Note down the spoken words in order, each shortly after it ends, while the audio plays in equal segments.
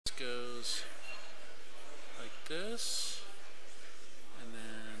goes like this, and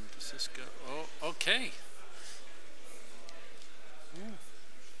then does this go? Oh, okay. Ooh.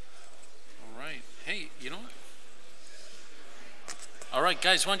 All right. Hey, you know what? All right,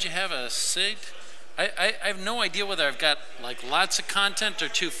 guys, why don't you have a seat? I have no idea whether I've got like lots of content or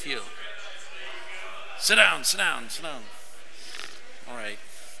too few. Sit down, sit down, sit down. All right.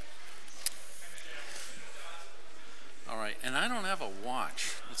 All right, and I don't have a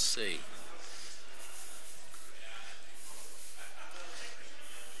watch. Let's see.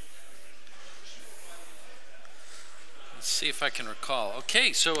 Let's see if I can recall.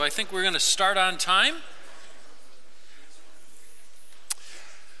 Okay, so I think we're going to start on time.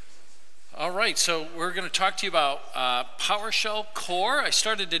 All right, so we're going to talk to you about PowerShell Core. I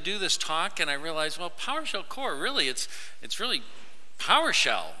started to do this talk and I realized, well, PowerShell Core, really, it's really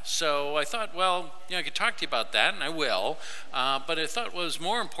PowerShell. So I thought, well, you know, I could talk to you about that, and I will. But I thought what was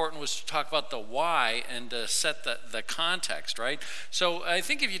more important was to talk about the why and to set the context, right? So I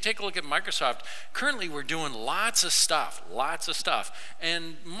think if you take a look at Microsoft, currently we're doing lots of stuff.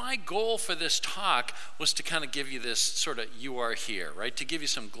 And my goal for this talk was to kind of give you this sort of you are here, right? To give you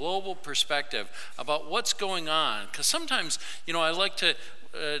some global perspective about what's going on. Because sometimes, you know, I like to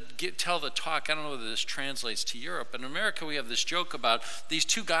tell the talk, I don't know whether this translates to Europe, but in America we have this joke about these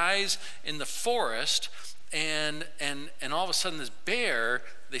two guys in the forest, and all of a sudden this bear,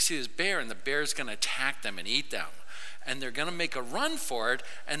 they see this bear, and the bear's going to attack them and eat them, and they're going to make a run for it,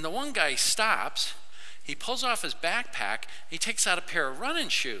 and the one guy stops, he pulls off his backpack, he takes out a pair of running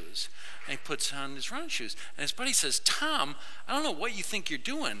shoes, and he puts on his running shoes, and his buddy says, Tom, I don't know what you think you're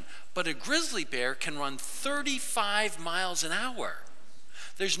doing, but a grizzly bear can run 35 miles an hour.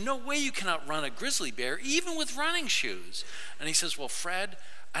 There's no way you can outrun a grizzly bear, even with running shoes. And he says, well, Fred,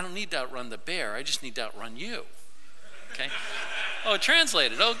 I don't need to outrun the bear. I just need to outrun you. Okay? Oh,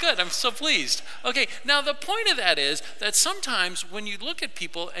 translated. Oh, good. I'm so pleased. Okay, now the point of that is that sometimes when you look at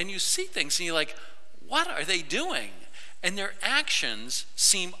people and you see things and you're like, what are they doing? And their actions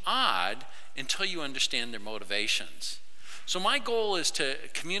seem odd until you understand their motivations. So my goal is to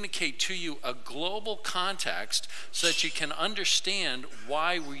communicate to you a global context so that you can understand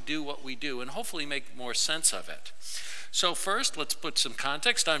why we do what we do and hopefully make more sense of it. So first, let's put some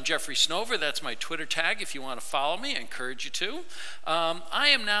context. I'm Jeffrey Snover. That's my Twitter tag. If you want to follow me, I encourage you to. I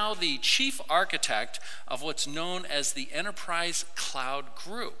am now the chief architect of what's known as the Enterprise Cloud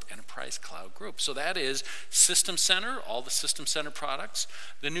Group. Enterprise Cloud Group. So that is System Center, all the System Center products,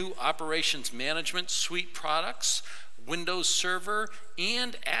 the new Operations Management Suite products, Windows Server,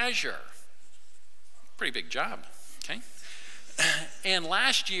 and Azure. Pretty big job, okay? And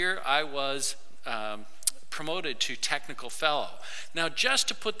last year I was promoted to Technical Fellow. Now just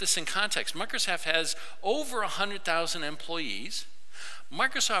to put this in context, Microsoft has over 100,000 employees.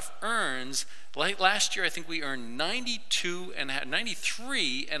 Microsoft earns, like last year I think we earned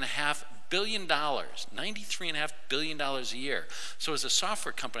 $93.5 billion, $93.5 billion a year. So as a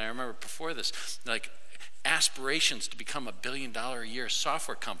software company, I remember before this, like aspirations to become $1 billion a year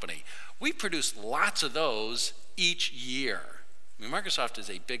software company. We produce lots of those each year. I mean, Microsoft is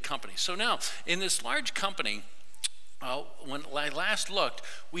a big company. So now, in this large company, when I last looked,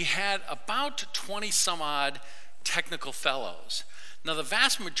 we had about 20 some odd technical fellows. Now, the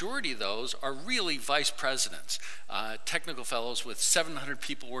vast majority of those are really vice presidents, technical fellows with 700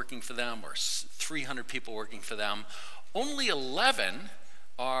 people working for them or 300 people working for them. Only 11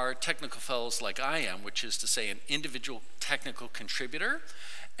 are technical fellows like I am, which is to say an individual technical contributor.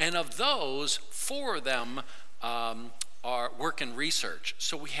 And of those, 4 of them work in research.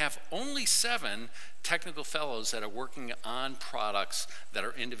 So we have only 7 technical fellows that are working on products that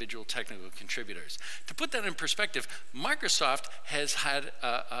are individual technical contributors. To put that in perspective, Microsoft has had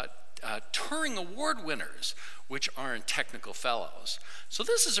Turing Award winners, which aren't technical fellows. So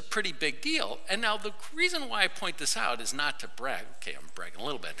this is a pretty big deal. And now the reason why I point this out is not to brag. Okay, I'm bragging a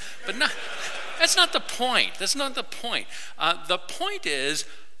little bit, but that's not the point. That's not the point. The point is,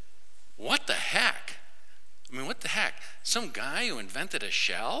 what the heck? I mean, what the heck? Some guy who invented a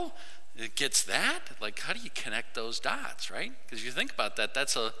shell gets that? Like, how do you connect those dots, right? Because if you think about that,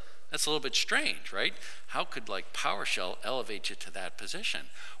 that's a little bit strange, right? How could like PowerShell elevate you to that position?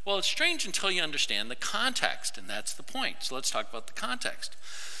 Well, it's strange until you understand the context, and that's the point. So let's talk about the context.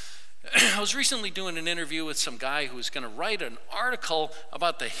 I was recently doing an interview with some guy who was going to write an article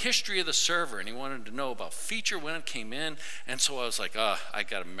about the history of the server, and he wanted to know about feature when it came in. And so I was like, oh, I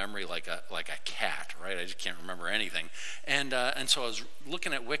got a memory like a cat, right? I just can't remember anything. And so I was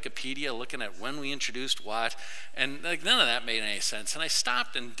looking at Wikipedia, looking at when we introduced what, and like none of that made any sense. And I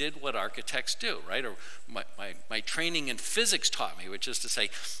stopped and did what architects do, right? Or my training in physics taught me, which is to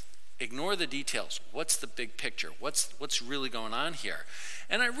say, Ignore the details. What's the big picture? What's really going on here?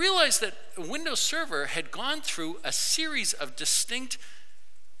 And I realized that Windows Server had gone through a series of distinct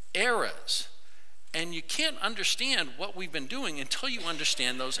eras. And you can't understand what we've been doing until you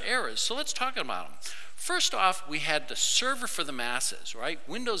understand those eras. So let's talk about them. First off, we had the server for the masses, right?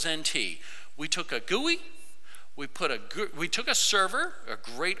 Windows NT. We took a GUI. We took a server, a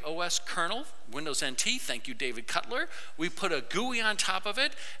great OS kernel, Windows NT, thank you David Cutler. We put a GUI on top of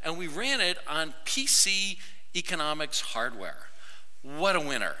it, and we ran it on PC economics hardware. What a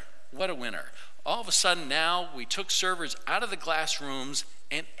winner, what a winner. All of a sudden now, we took servers out of the glass rooms,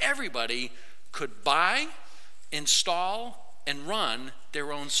 and everybody could buy, install, and run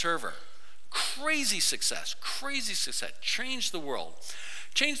their own server. Crazy success, changed the world.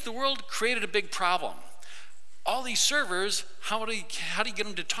 Changed the world, created a big problem. All these servers, how do you get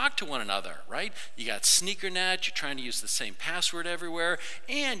them to talk to one another, right? You got SneakerNet, you're trying to use the same password everywhere,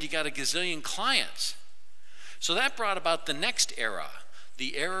 and you got a gazillion clients. So that brought about the next era,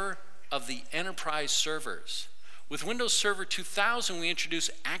 the era of the enterprise servers. With Windows Server 2000, we introduced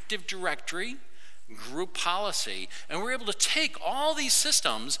Active Directory, group policy, and we're able to take all these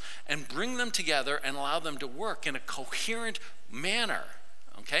systems and bring them together and allow them to work in a coherent manner.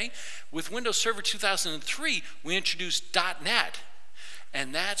 Okay? With Windows Server 2003, we introduced .NET,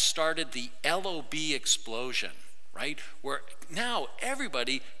 and that started the LOB explosion, right? Where now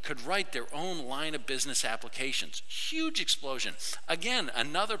everybody could write their own line of business applications. Huge explosion. Again,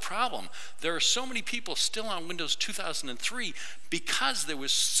 another problem. There are so many people still on Windows 2003 because there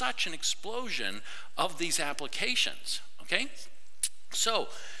was such an explosion of these applications, okay? So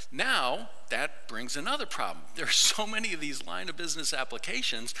now that brings another problem. There are so many of these line of business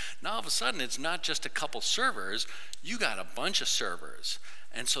applications. Now all of a sudden it's not just a couple servers, you got a bunch of servers.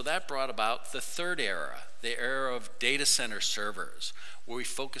 And so that brought about the third era, the era of data center servers, where we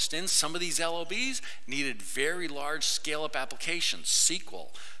focused in. Some of these LOBs needed very large scale-up applications, SQL.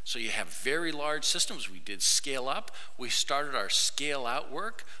 So you have very large systems. We did scale up. We started our scale out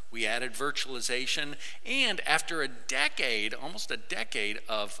work. We added virtualization. And after a decade, almost a decade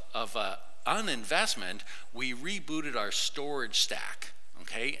of uninvestment, we rebooted our storage stack,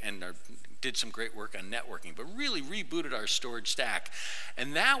 okay? And did some great work on networking, but really rebooted our storage stack.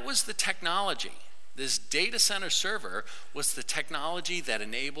 And that was the technology. This data center server was the technology that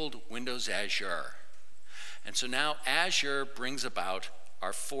enabled Windows Azure. And so now Azure brings about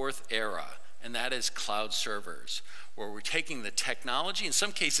our fourth era, and that is cloud servers, where we're taking the technology, in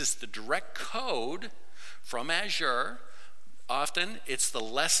some cases the direct code from Azure. Often it's the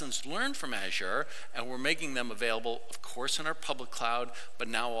lessons learned from Azure, and we're making them available, of course, in our public cloud, but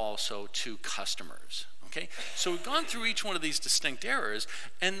now also to customers. Okay? So we've gone through each one of these distinct eras,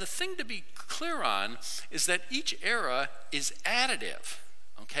 and the thing to be clear on is that each era is additive.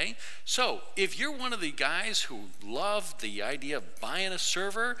 Okay? So if you're one of the guys who love the idea of buying a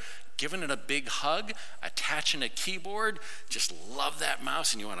server, giving it a big hug, attaching a keyboard, just love that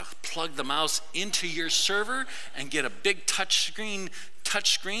mouse, and you want to plug the mouse into your server and get a big touch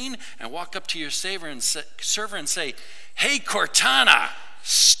screen and walk up to your server and say, hey Cortana,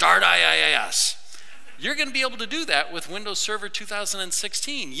 start IIS. You're going to be able to do that with Windows Server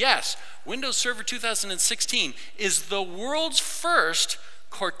 2016. Yes, Windows Server 2016 is the world's first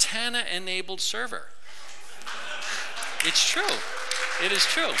Cortana-enabled server. It's true. It is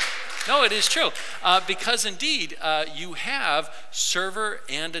true. No, it is true. Because indeed, you have server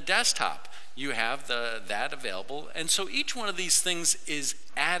and a desktop. You have that available. And so each one of these things is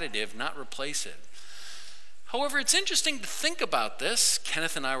additive, not replacive. However, it's interesting to think about this.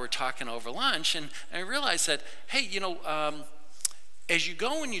 Kenneth and I were talking over lunch, and I realized that, hey, you know, as you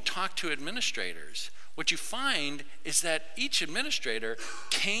go and you talk to administrators, what you find is that each administrator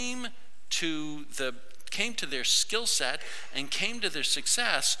came to their skill set and came to their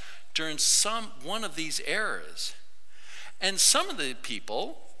success during one of these eras. And some of the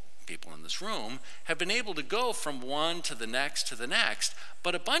people in this room, have been able to go from one to the next,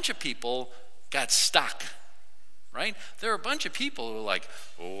 but a bunch of people got stuck. Right? There are a bunch of people who are like,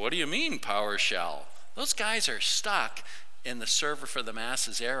 well, what do you mean PowerShell? Those guys are stuck in the server for the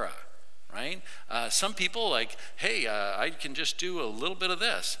masses era, right? Some people like, hey, I can just do a little bit of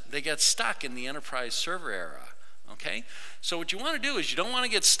this. They get stuck in the enterprise server era, okay? So what you want to do is you don't want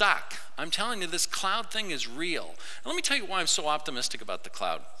to get stuck. I'm telling you, this cloud thing is real. And let me tell you why I'm so optimistic about the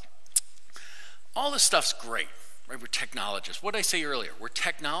cloud. All this stuff's great. right? We're technologists. What did I say earlier? We're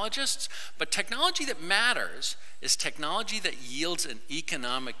technologists, but technology that matters is technology that yields an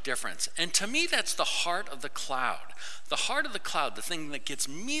economic difference. And to me, that's the heart of the cloud. The heart of the cloud, the thing that gets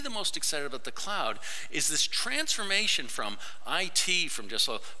me the most excited about the cloud, is this transformation from IT, from just,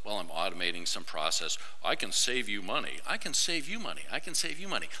 well, I'm automating some process. I can save you money. I can save you money. I can save you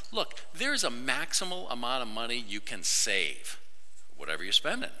money. Look, there's a maximal amount of money you can save, whatever you're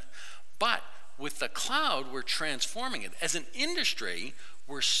spending. But with the cloud, we're transforming it. As an industry,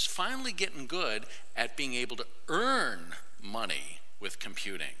 we're finally getting good at being able to earn money with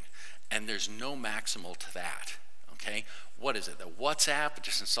computing. And there's no maximal to that, okay? What is it? The WhatsApp,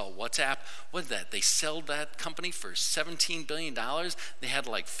 just install WhatsApp. What is that? They sold that company for $17 billion. They had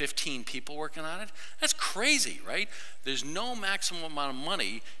like 15 people working on it. That's crazy, right? There's no maximum amount of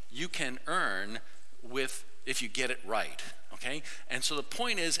money you can earn with if you get it right. Okay? And so the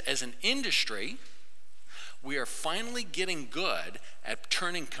point is, as an industry, we are finally getting good at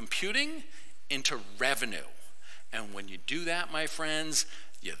turning computing into revenue. And when you do that, my friends,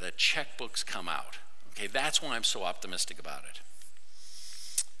 yeah, the checkbooks come out. Okay, that's why I'm so optimistic about it.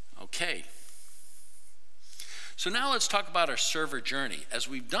 Okay. So now let's talk about our server journey. As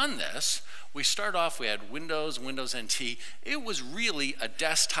we've done this, we start off, we had Windows, Windows NT. It was really a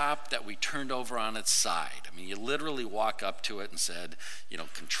desktop that we turned over on its side. I mean, you literally walk up to it and said, you know,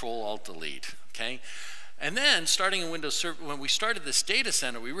 Control-Alt-Delete, okay? And then starting in Windows Server, when we started this data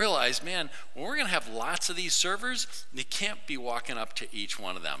center, we realized, man, when we're gonna have lots of these servers, you can't be walking up to each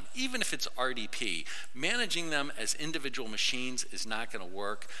one of them. Even if it's RDP, managing them as individual machines is not gonna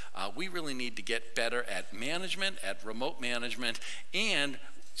work. We really need to get better at management, at remote management, and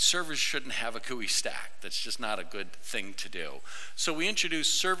servers shouldn't have a GUI stack. That's just not a good thing to do. So we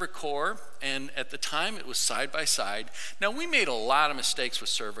introduced Server Core, and at the time it was side by side. Now we made a lot of mistakes with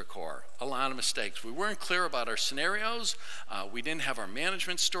Server Core, a lot of mistakes. We weren't clear about our scenarios, we didn't have our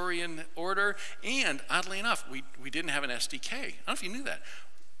management story in order, and oddly enough, we didn't have an SDK. I don't know if you knew that.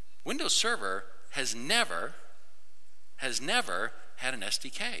 Windows Server has never had an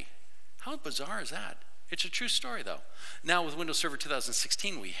SDK. How bizarre is that? It's a true story, though. Now, with Windows Server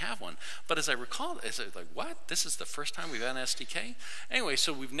 2016, we have one. But as I recall, it's like, what? This is the first time we've had an SDK? Anyway,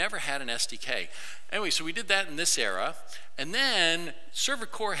 so we've never had an SDK. Anyway, so we did that in this era. And then Server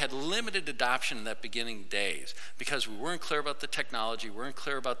Core had limited adoption in that beginning days because we weren't clear about the technology, we weren't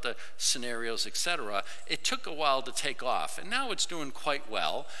clear about the scenarios, etc. It took a while to take off. And now it's doing quite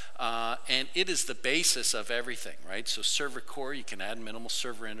well. And it is the basis of everything, right? So Server Core, you can add minimal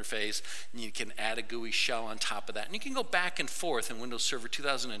server interface, and you can add a GUI shell on top of that. And you can go back and forth in Windows Server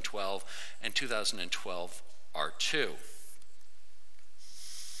 2012 and 2012 R2.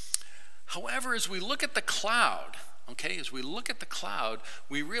 However, as we look at the cloud, okay, as we look at the cloud,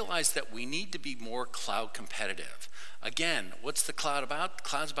 we realize that we need to be more cloud competitive. Again, what's the cloud about? The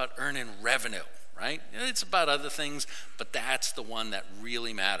cloud's about earning revenue, right? It's about other things, but that's the one that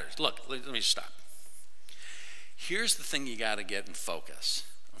really matters. Look, let me just stop. Here's the thing you got to get in focus,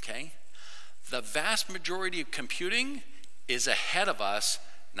 okay? The vast majority of computing is ahead of us,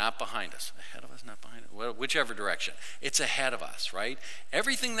 not behind us. Ahead of us, not behind us, well, whichever direction. It's ahead of us, right?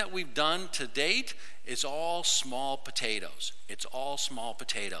 Everything that we've done to date is all small potatoes. It's all small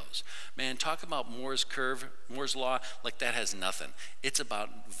potatoes. Man, talk about Moore's curve, Moore's law, like that has nothing. It's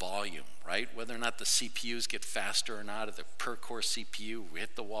about volume, right? Whether or not the CPUs get faster or not, or the per-core CPU, we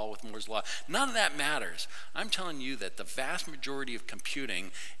hit the wall with Moore's law. None of that matters. I'm telling you that the vast majority of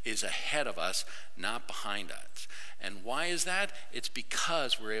computing is ahead of us, not behind us. And why is that? It's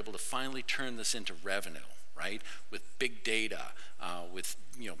because we're able to finally turn this into revenue, right? With big data, with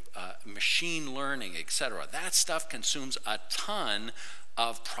machine learning, etc. That stuff consumes a ton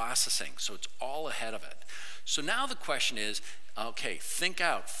of processing, so it's all ahead of it. So now the question is, okay, think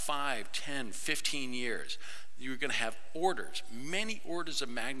out 5, 10, 15 years. You're going to have orders, many orders of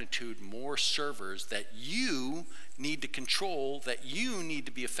magnitude more servers that you need to control, that you need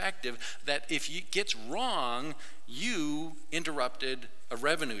to be effective, that if it gets wrong, you interrupted a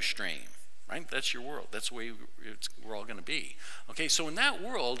revenue stream, right? That's your world. That's the way we're all going to be. Okay, so in that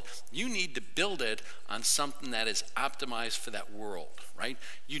world, you need to build it on something that is optimized for that world, right?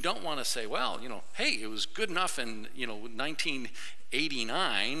 You don't want to say, well, hey, it was good enough in,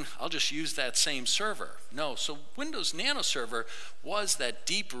 1989, I'll just use that same server. No, so Windows Nano Server was that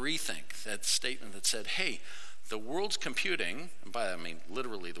deep rethink, that statement that said, hey, the world's computing, and by that I mean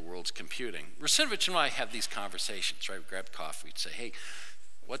literally the world's computing. Rusinovich and I have these conversations, right? We grab coffee, we'd say, hey,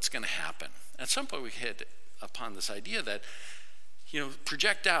 what's going to happen? At some point we hit upon this idea that,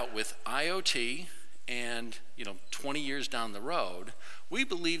 project out with IoT and, 20 years down the road, we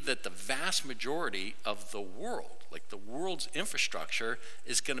believe that the vast majority of the world, like the world's infrastructure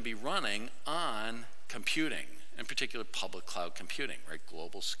is going to be running on computing, in particular public cloud computing, right?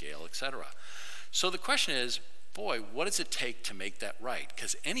 Global scale, etc. So the question is, boy, what does it take to make that right?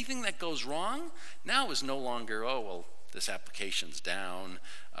 Because anything that goes wrong now is no longer, oh, well, this application's down,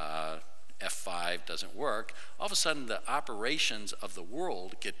 F5 doesn't work. All of a sudden, the operations of the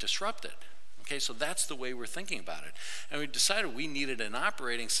world get disrupted. Okay, so that's the way we're thinking about it. And we decided we needed an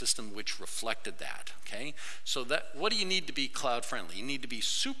operating system which reflected that, okay? So what do you need to be cloud friendly? You need to be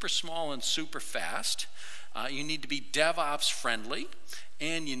super small and super fast. You need to be DevOps friendly.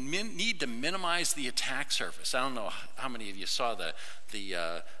 And you need to minimize the attack surface. I don't know how many of you saw the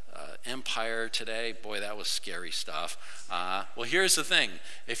Empire today. Boy, that was scary stuff. Well, here's the thing.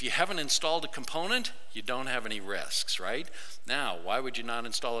 If you haven't installed a component, you don't have any risks, right? Now, why would you not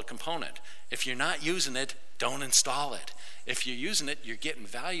install a component? If you're not using it, don't install it. If you're using it, you're getting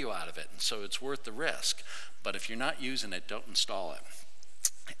value out of it, and so it's worth the risk. But if you're not using it, don't install it.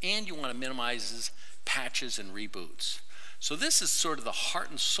 And you want to minimize patches and reboots. So this is sort of the heart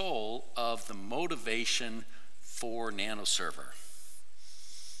and soul of the motivation for NanoServer.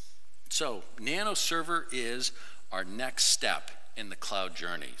 So NanoServer is our next step in the cloud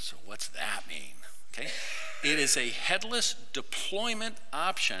journey. So what's that mean? Okay, it is a headless deployment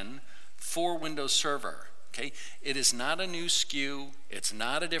option for Windows Server. Okay, it is not a new SKU. It's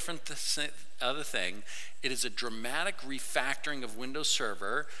not a different other thing. It is a dramatic refactoring of Windows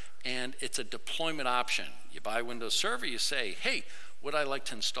Server, and it's a deployment option. You buy Windows Server, you say, hey, would I like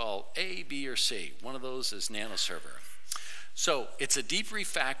to install A, B, or C? One of those is NanoServer. So it's a deep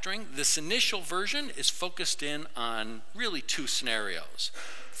refactoring. This initial version is focused in on really two scenarios.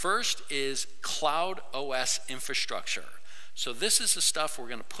 First is Cloud OS infrastructure. So this is the stuff we're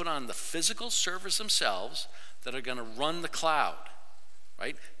going to put on the physical servers themselves that are going to run the cloud,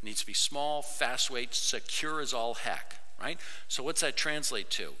 right? It needs to be small, fast-weight, secure as all heck, right? So what's that translate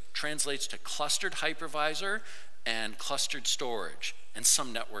to? Translates to clustered hypervisor and clustered storage and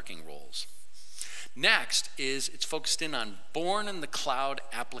some networking roles. Next is it's focused in on born in the cloud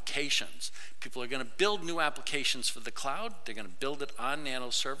applications. People are going to build new applications for the cloud. They're going to build it on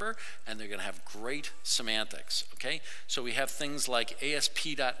NanoServer, and they're going to have great semantics. Okay, so we have things like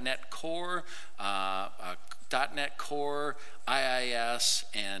ASP.NET Core, .NET Core, IIS,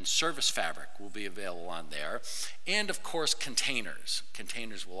 and Service Fabric will be available on there, and of course containers.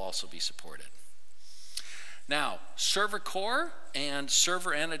 Containers will also be supported. Now, server core and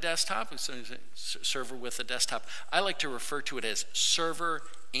server and a desktop, server with a desktop. I like to refer to it as server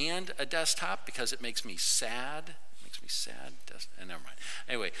and a desktop because it makes me sad. It makes me sad. Never mind.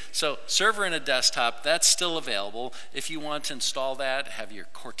 Anyway, so server and a desktop, that's still available. If you want to install that, have your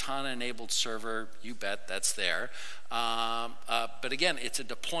Cortana-enabled server, you bet that's there. But again, it's a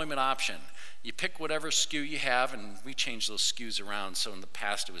deployment option. You pick whatever SKU you have, and we change those SKUs around. So in the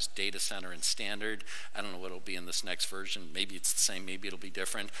past, it was data center and standard. I don't know what it'll be in this next version. Maybe it's the same, maybe it'll be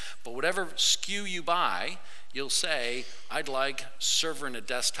different. But whatever SKU you buy, you'll say, I'd like server and a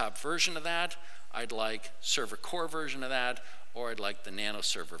desktop version of that. I'd like server core version of that, or I'd like the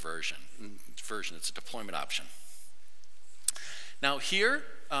NanoServer version. It's a deployment option. Now here,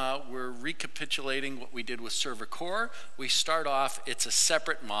 we're recapitulating what we did with Server Core. We start off, it's a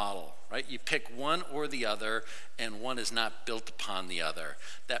separate model, right? You pick one or the other, and one is not built upon the other.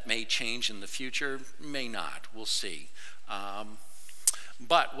 That may change in the future, may not, we'll see.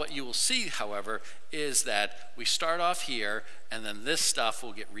 But what you will see, however, is that we start off here, and then this stuff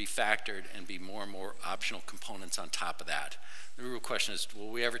will get refactored and be more and more optional components on top of that. The real question is, will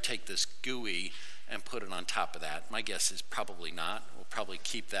we ever take this GUI and put it on top of that? My guess is probably not. We'll probably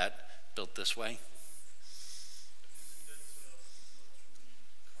keep that built this way.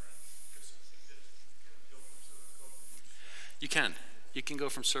 You can. You can go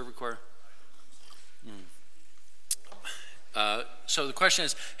from server core. So the question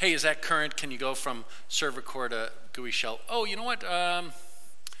is, hey, is that current? Can you go from server core to GUI shell? Oh, you know what?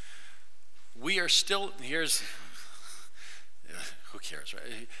 We are still, here's, who cares,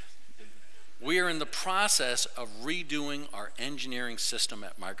 right? We are in the process of redoing our engineering system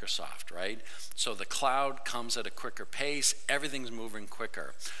at Microsoft, right? So the cloud comes at a quicker pace, everything's moving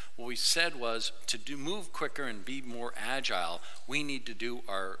quicker. What we said was to move quicker and be more agile, we need to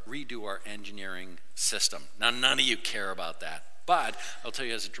redo our engineering system. Now, none of you care about that, but I'll tell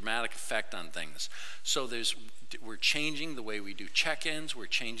you it has a dramatic effect on things. So we're changing the way we do check-ins, we're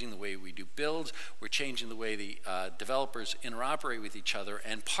changing the way we do builds, we're changing the way the developers interoperate with each other,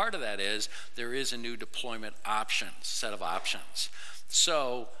 and part of that is there is a new deployment set of options.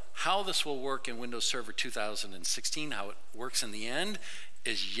 So how this will work in Windows Server 2016, how it works in the end,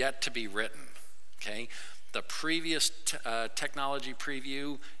 is yet to be written, okay? The previous technology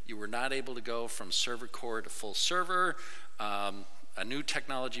preview, you were not able to go from server core to full server. A new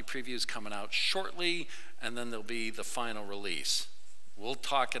technology preview is coming out shortly, and then there'll be the final release. We'll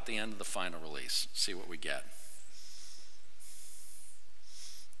talk at the end of the final release, see what we get.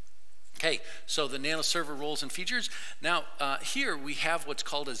 Okay, so the Nano Server roles and features. Now, here we have what's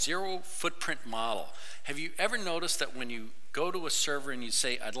called a zero footprint model. Have you ever noticed that when you go to a server and you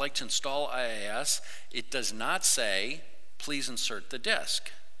say, I'd like to install IIS, it does not say, please insert the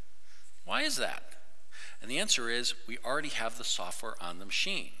disk? Why is that? And the answer is, we already have the software on the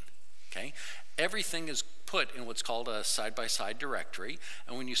machine, okay? Everything is put in what's called a side-by-side directory,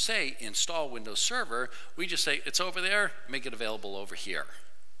 and when you say install Windows Server, we just say, it's over there, make it available over here.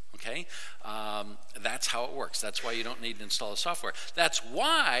 Okay, that's how it works. That's why you don't need to install the software. That's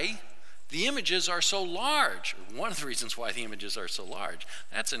why the images are so large. One of the reasons why the images are so large.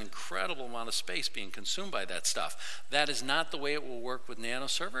 That's an incredible amount of space being consumed by that stuff. That is not the way it will work with Nano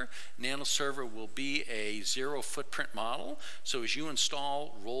Server. Nano Server will be a zero footprint model. So as you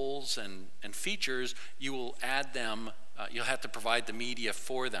install roles and features, you will add them. You'll have to provide the media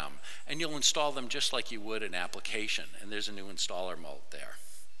for them. And you'll install them just like you would an application. And there's a new installer mode there.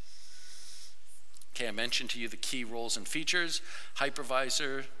 Okay, I mentioned to you the key roles and features: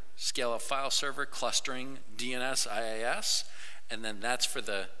 hypervisor, scale-up file server, clustering, DNS, IIS, and then that's for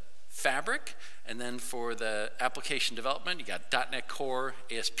the fabric. And then for the application development, you got .NET Core,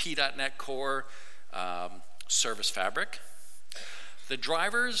 ASP.NET Core, Service Fabric. The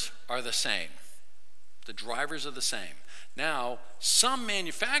drivers are the same. The drivers are the same. Now, some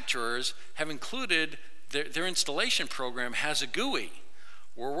manufacturers have included, their installation program has a GUI.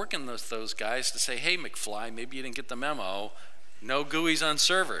 We're working with those guys to say, hey, McFly, maybe you didn't get the memo. No GUIs on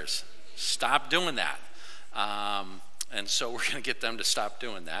servers. Stop doing that. And so we're going to get them to stop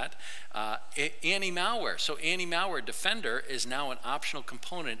doing that. Anti-malware. So anti-malware Defender is now an optional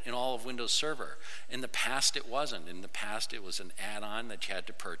component in all of Windows Server. In the past, it wasn't. In the past, it was an add-on that you had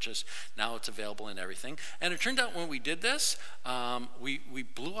to purchase. Now it's available in everything. And it turned out when we did this, we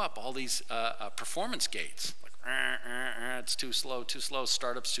blew up all these performance gates. It's too slow,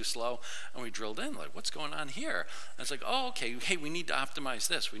 startup's too slow. And we drilled in, like, what's going on here? And it's like, oh, okay, hey, we need to optimize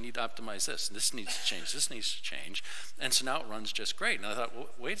this. We need to optimize this. This needs to change. This needs to change. And so now it runs just great. And I thought, well,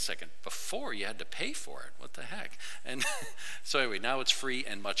 wait a second. Before, you had to pay for it. What the heck? And so anyway, now it's free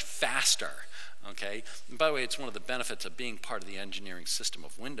and much faster. Okay? And by the way, it's one of the benefits of being part of the engineering system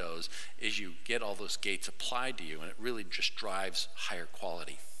of Windows is you get all those gates applied to you, and it really just drives higher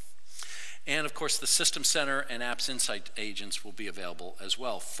quality. And of course, the System Center and Apps Insight agents will be available as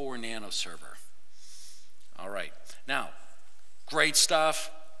well for Nano Server. All right. Now, great stuff.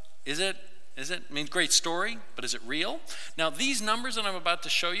 Is it? Is it? I mean, great story, but is it real? Now, these numbers that I'm about to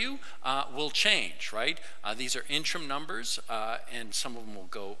show you will change, right? These are interim numbers, and some of them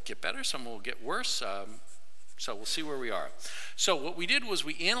will get better, some will get worse. So we'll see where we are. So what we did was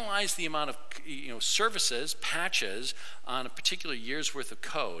we analyzed the amount of services, patches on a particular year's worth of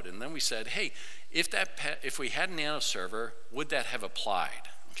code, and then we said, hey, if we had a Nano Server, would that have applied?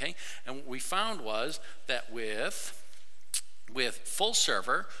 Okay, and what we found was that with full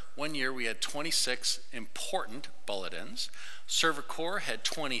server, 1 year we had 26 important bulletins. Server Core had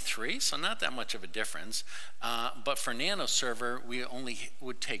 23, so not that much of a difference. But for Nano Server, we only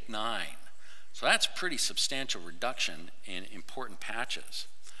would take 9. So that's a pretty substantial reduction in important patches.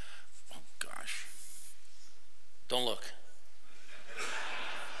 Oh gosh. Don't look.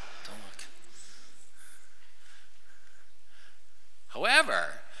 Don't look.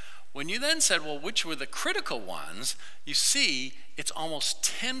 However, when you then said, well, which were the critical ones, you see it's almost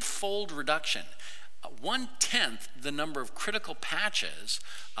 10-fold reduction. 1/10 the number of critical patches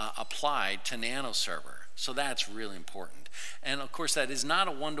applied to Nano Server. So that's really important. And of course, that is not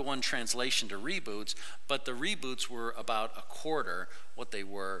a one-to-one translation to reboots, but the reboots were about a quarter what they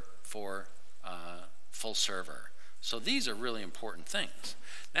were for full server. So these are really important things.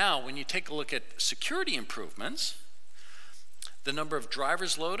 Now, when you take a look at security improvements, the number of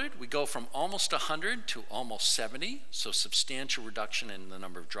drivers loaded, we go from almost 100 to almost 70, so substantial reduction in the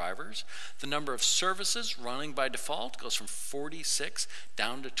number of drivers. The number of services running by default goes from 46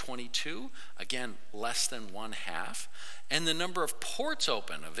 down to 22, again, less than 1/2. And the number of ports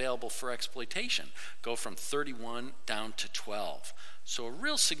open available for exploitation go from 31 down to 12. So a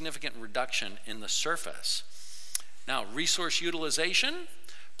real significant reduction in the surface. Now, resource utilization,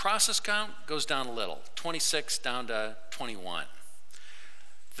 process count goes down a little, 26 down to 21.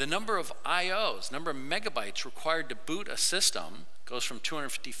 The number of IOs, number of megabytes required to boot a system goes from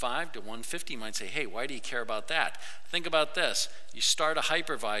 255 to 150. You might say, hey, why do you care about that? Think about this. You start a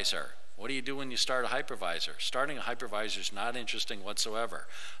hypervisor, What do you do when you start a hypervisor? Starting a hypervisor is not interesting whatsoever.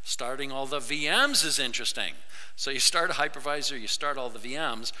 Starting all the VMs is interesting. So you start a hypervisor, you start all the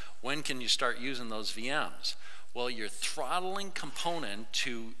VMs. When can you start using those VMs? Well, your throttling component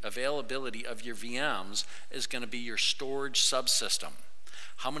to availability of your VMs is going to be your storage subsystem.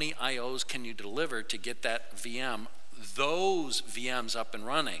 How many IOs can you deliver to get that VM, those VMs up and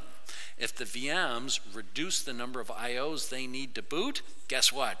running? If the VMs reduce the number of IOs they need to boot,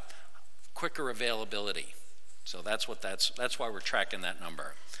 guess what? Quicker availability. So that's why we're tracking that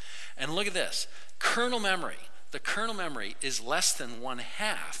number. And look at this, kernel memory. The kernel memory is less than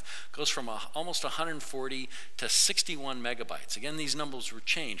 1/2, goes from almost 140 to 61 megabytes. Again, these numbers were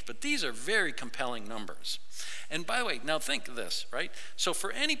changed, but these are very compelling numbers. And by the way, now think of this, right? So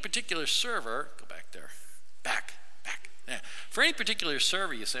for any particular server, go back there, back. Yeah. For any particular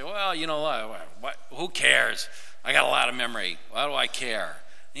server, you say, well, you know, who cares? I got a lot of memory. Why do I care?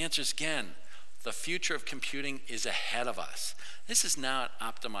 The answer is, again, the future of computing is ahead of us. This is not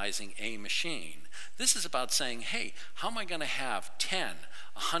optimizing a machine. This is about saying, hey, how am I going to have 10,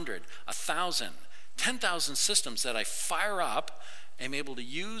 100, 1,000, 10,000 systems that I fire up, am able to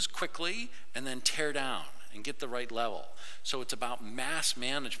use quickly, and then tear down and get the right level. So it's about mass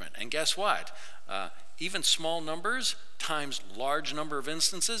management. And guess what? Even small numbers times large number of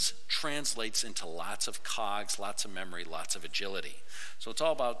instances translates into lots of cogs, lots of memory, lots of agility. So it's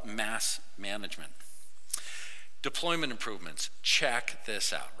all about mass management. Deployment improvements, check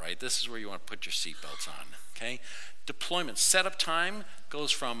this out, right? This is where you want to put your seatbelts on, okay? Deployment setup time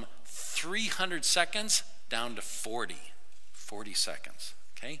goes from 300 seconds down to 40 seconds,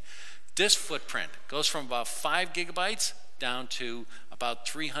 okay? Disk footprint goes from about 5 gigabytes down to about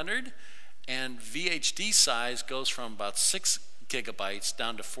 300, and VHD size goes from about 6 gigabytes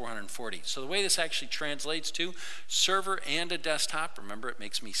down to 440. So the way this actually translates to server and a desktop, remember it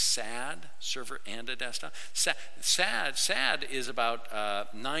makes me sad, server and a desktop. SAD is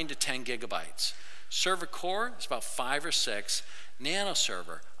about 9 to 10 gigabytes. Server core is about 5 or 6. Nano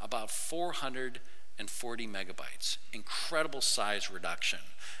server about 440 megabytes. Incredible size reduction.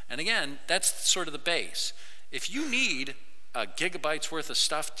 And again, that's sort of the base. If you need a gigabyte's worth of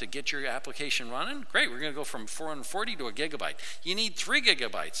stuff to get your application running, great, we're going to go from 440 to a gigabyte. You need 3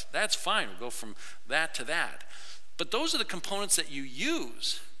 gigabytes, that's fine, we'll go from that to that. But those are the components that you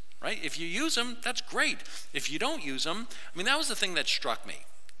use, right? If you use them, that's great. If you don't use them, I mean, that was the thing that struck me.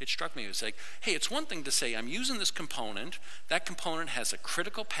 It struck me, it was like, hey, it's one thing to say, I'm using this component, that component has a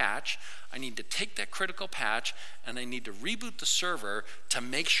critical patch, I need to take that critical patch, and I need to reboot the server to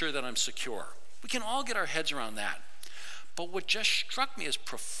make sure that I'm secure. We can all get our heads around that. But what just struck me as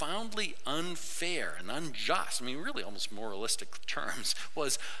profoundly unfair and unjust, I mean, really almost moralistic terms,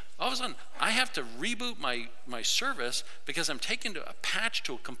 was all of a sudden I have to reboot my service because I'm taking a patch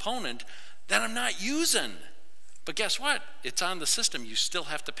to a component that I'm not using. But guess what? It's on the system. You still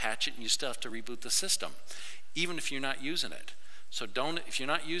have to patch it and you still have to reboot the system, even if you're not using it. So if you're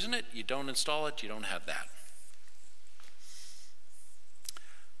not using it, you don't install it, you don't have that.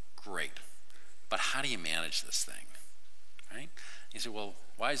 Great. But how do you manage this thing? Right? You say, well,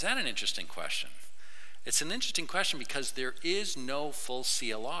 why is that an interesting question? It's an interesting question because there is no full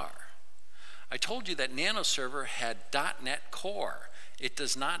CLR. I told you that Nano Server had .NET Core. It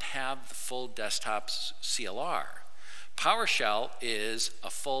does not have the full desktop CLR. PowerShell is a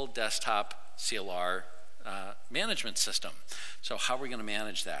full desktop CLR management system. So how are we going to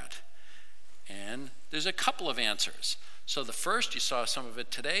manage that? And there's a couple of answers. So the first, you saw some of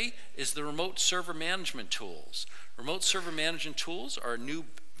it today, is the remote server management tools. Remote server management tools are a new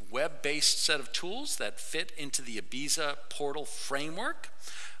web-based set of tools that fit into the Ibiza portal framework.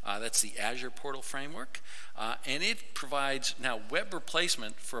 That's the Azure portal framework. And it provides now web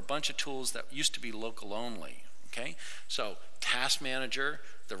replacement for a bunch of tools that used to be local only. Okay? So Task Manager,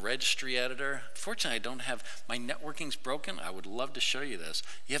 the registry editor. Fortunately, I don't have, my networking's broken. I would love to show you this.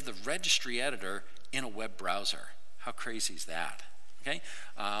 You have the registry editor in a web browser. How crazy is that? Okay,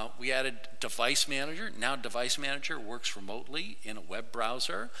 we added Device Manager. Now Device Manager works remotely in a web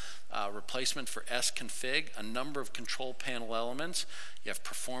browser. Replacement for sconfig, a number of control panel elements. You have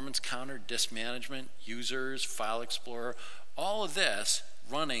performance counter, disk management, users, file explorer, all of this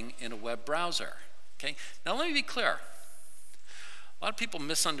running in a web browser. Okay, now let me be clear. A lot of people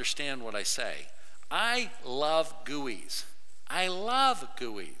misunderstand what I say. I love GUIs. I love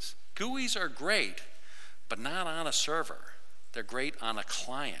GUIs. GUIs are great, but not on a server. They're great on a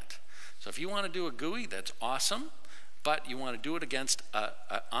client. So if you want to do a GUI, that's awesome, but you want to do it against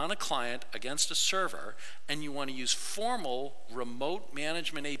on a client against a server, and you want to use formal remote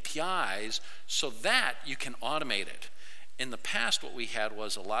management APIs so that you can automate it. In the past, what we had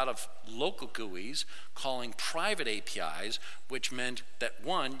was a lot of local GUIs calling private APIs, which meant that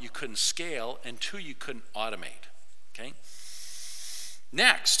one, you couldn't scale, and two, you couldn't automate, okay?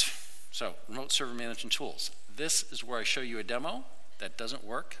 Next, so remote server management tools. This is where I show you a demo that doesn't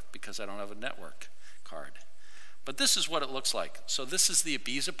work because I don't have a network card. But this is what it looks like. So this is the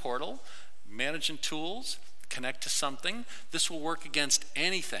Ibiza portal, management tools, connect to something. This will work against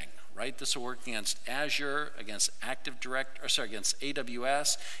anything, right? This will work against Azure, against against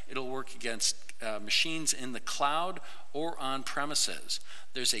AWS. It'll work against machines in the cloud or on premises.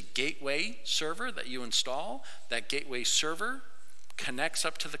 There's a gateway server that you install. That gateway server connects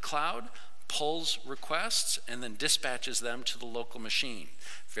up to the cloud, pulls requests, and then dispatches them to the local machine.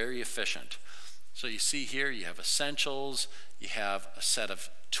 Very efficient. So you see here, you have essentials, you have a set of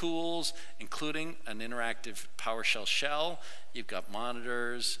tools, including an interactive PowerShell shell. You've got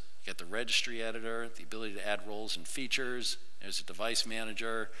monitors, you got the registry editor, the ability to add roles and features. There's a device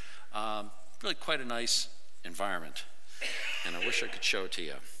manager. Really quite a nice environment. And I wish I could show it to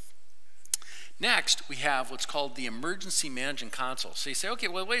you. Next, we have what's called the Emergency Management Console. So you say, okay,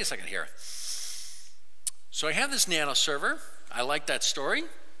 well, wait a second here. So I have this nano server. I like that story.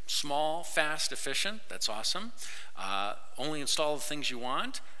 Small, fast, efficient. That's awesome. Only install the things you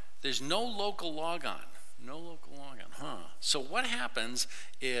want. There's no local logon. No local logon, huh? So what happens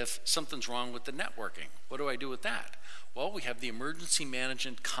if something's wrong with the networking? What do I do with that? Well, we have the Emergency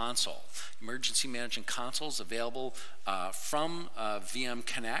Management Console. Emergency Management Console is available from VM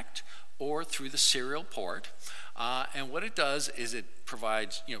Connect or through the serial port. And what it does is it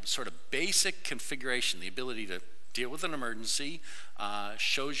provides, sort of basic configuration, the ability to deal with an emergency,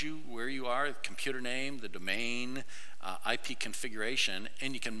 shows you where you are, the computer name, the domain, IP configuration,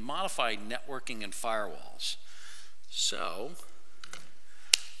 and you can modify networking and firewalls. So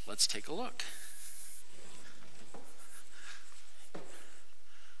let's take a look.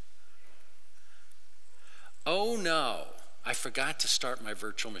 Oh no, I forgot to start my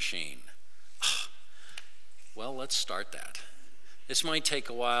virtual machine. Well, let's start that. This might take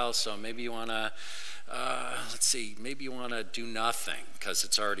a while, so maybe you want to, let's see, maybe you want to do nothing because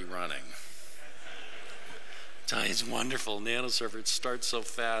it's already running. It's wonderful. Nano server, it starts so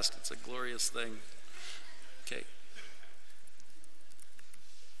fast. It's a glorious thing. Okay.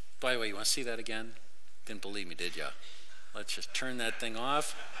 By the way, you want to see that again? Didn't believe me, did you? Let's just turn that thing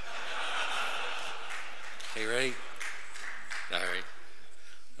off. Okay, ready? All right.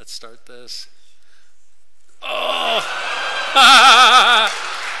 Let's start this. Oh!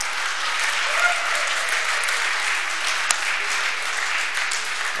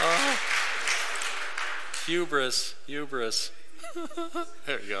 Oh. Hubris, hubris.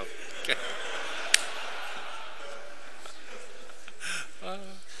 There we go. Okay.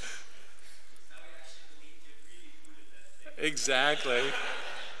 Exactly.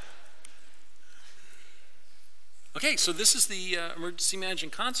 Okay, so this is the Emergency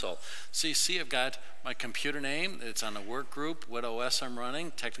Management Console. So you see I've got my computer name. It's on a work group, what OS I'm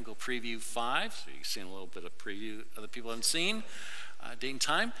running, Technical Preview 5. So you've seen a little bit of preview other people haven't seen. Date and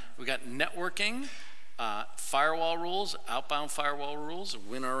time. We've got networking, firewall rules, outbound firewall rules,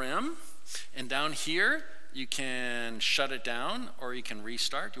 WinRM. And down here, you can shut it down or you can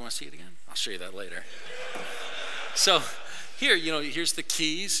restart. Do you want to see it again? I'll show you that later. So here, here's the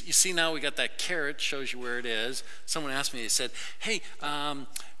keys. You see now we got that caret, shows you where it is. Someone asked me, they said, hey,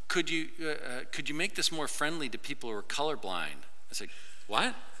 could you make this more friendly to people who are colorblind? I said,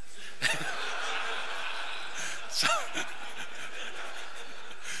 what?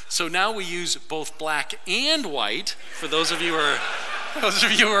 So now we use both black and white for those of you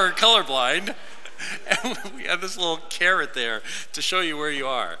who are colorblind. And we have this little caret there to show you where you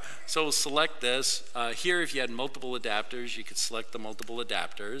are. So we'll select this. Here, if you had multiple adapters, you could select the multiple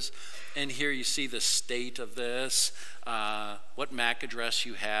adapters. And here you see the state of this, what MAC address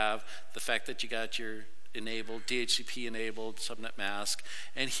you have, the fact that you got your enabled, DHCP enabled, subnet mask.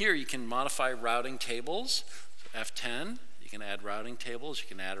 And here you can modify routing tables, so F10. You can add routing tables, you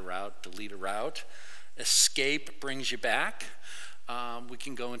can add a route, delete a route. Escape brings you back. We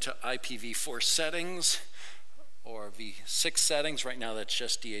can go into IPv4 settings or v6 settings. Right now that's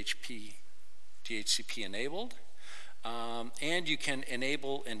just DHCP enabled. And you can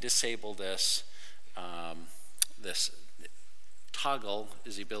enable and disable this. This toggle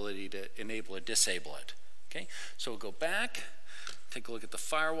is the ability to enable or disable it. Okay, so we'll go back, take a look at the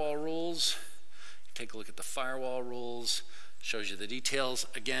firewall rules. Take a look at the firewall rules. Shows you the details.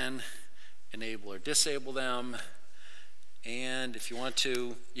 Again, enable or disable them. And if you want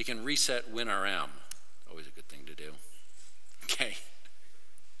to, you can reset WinRM. Always a good thing to do. Okay.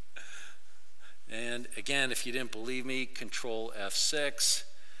 And again, if you didn't believe me, Control F6,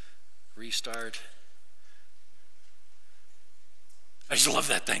 restart. I just love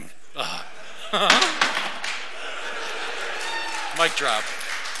that thing. Mic drop.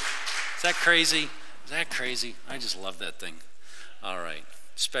 Is that crazy? Is that crazy? I just love that thing. All right,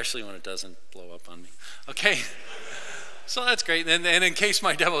 especially when it doesn't blow up on me. Okay, so that's great. And in case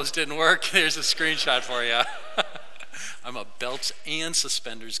my demos didn't work, there's a screenshot for you. I'm a belts and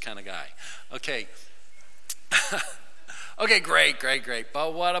suspenders kind of guy. Okay. Okay, great.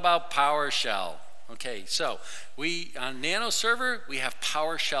 But what about PowerShell? Okay, so on Nano Server, we have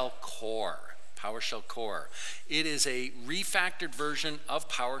PowerShell Core. PowerShell Core. It is a refactored version of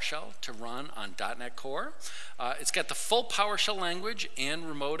PowerShell to run on .NET Core. It's got the full PowerShell language and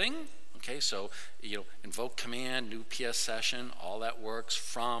remoting. Okay, so invoke command, new PS session, all that works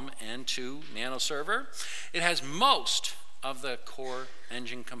from and to Nano Server. It has most of the core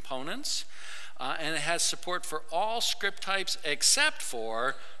engine components, and it has support for all script types except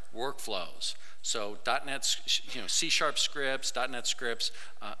for workflows. So .NET, C# scripts, .NET scripts,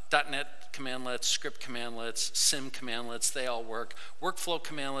 .NET commandlets, script commandlets, sim commandlets, they all work. Workflow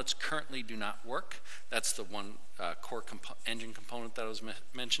commandlets currently do not work. That's the one core engine component that I was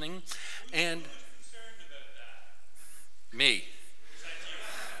mentioning. And me.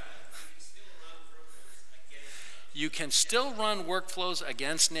 You can still run workflows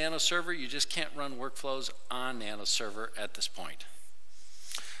against Nano Server, you just can't run workflows on Nano Server at this point.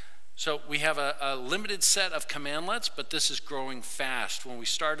 So we have a limited set of commandlets, but this is growing fast. When we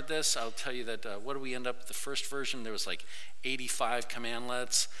started this, I'll tell you that, what did we end up, the first version, there was like 85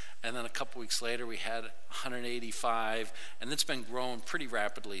 commandlets, and then a couple weeks later we had 185, and it's been growing pretty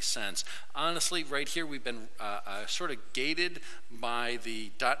rapidly since. Honestly, right here we've been sort of gated by the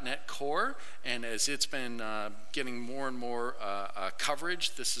 .NET Core, and as it's been getting more and more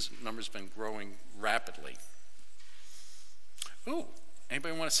coverage, number's been growing rapidly. Ooh.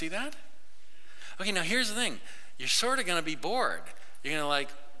 Anybody want to see that? Okay, now here's the thing. You're sort of going to be bored. You're going to like,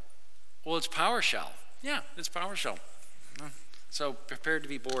 well, it's PowerShell. Yeah, it's PowerShell. So prepare to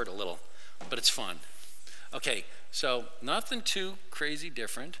be bored a little, but it's fun. Okay, so nothing too crazy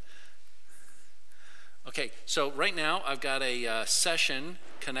different. Okay, so right now I've got a session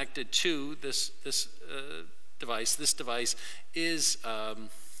connected to this device. This device is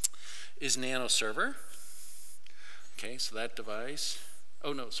Nano Server. Okay, so that device.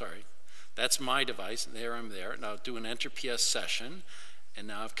 Oh no, sorry. That's my device. There I'm there. Now do an enter PS session, and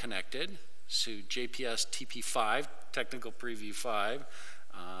now I've connected to JPS TP5, Technical Preview 5,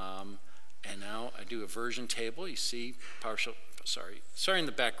 and now I do a version table. You see PowerShell. Sorry in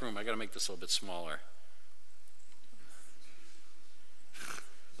the back room. I got to make this a little bit smaller.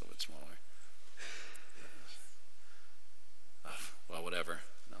 A little bit smaller. Well, whatever.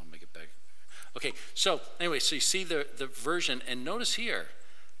 I'll make it big. Okay, so anyway, so you see the version, and notice here,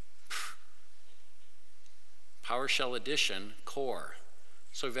 PowerShell Edition Core.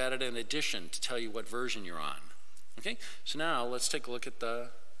 So we've added an addition to tell you what version you're on. Okay, so now let's take a look at the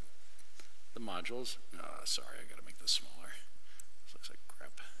modules. Sorry, I gotta make this smaller. This looks like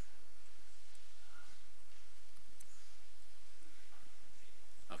crap.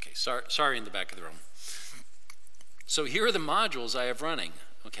 Okay, sorry in the back of the room. So here are the modules I have running,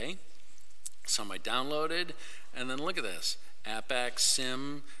 okay? Some I downloaded, and then look at this. AppX,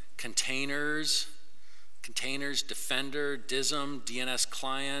 Sim, Containers, Defender, DISM, DNS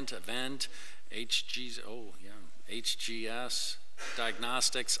Client, Event, HGS,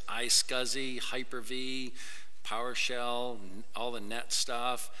 Diagnostics, iSCSI, Hyper-V, PowerShell, all the net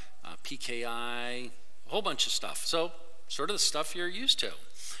stuff, PKI, a whole bunch of stuff. So sort of the stuff you're used to.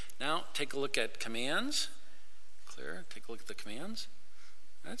 Now take a look at commands. Clear, take a look at the commands.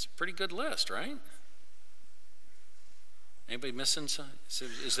 That's a pretty good list, right? Anybody missing some?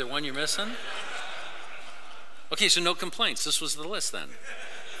 Is there one you're missing? Okay, so no complaints. This was the list then.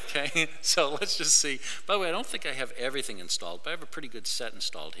 Okay, so let's just see. By the way, I don't think I have everything installed, but I have a pretty good set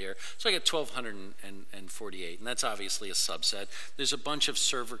installed here. So I got 1,248, and that's obviously a subset. There's a bunch of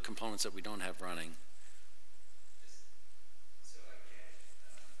server components that we don't have running.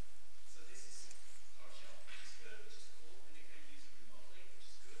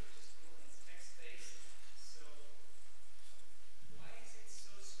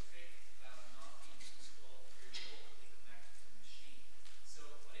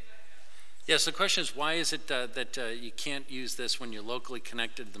 Yes, the question is, why is it that you can't use this when you're locally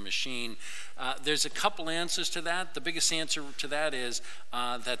connected to the machine? There's a couple answers to that. The biggest answer to that is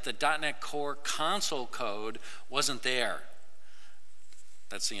that the .NET Core console code wasn't there.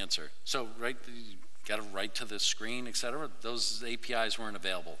 That's the answer. So, right, you got to write to the screen, etc. Those APIs weren't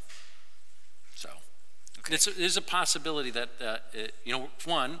available. So. Okay. There's a possibility that, you know,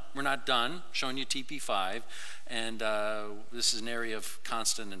 one, we're not done showing you TP5, and this is an area of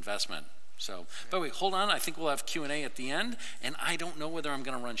constant investment. So, by the way, hold on. I think we'll have Q&A at the end, and I don't know whether I'm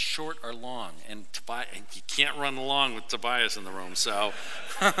going to run short or long. And you can't run long with Tobias in the room, so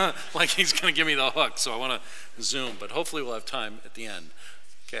like he's going to give me the hook. So I want to zoom, but hopefully we'll have time at the end.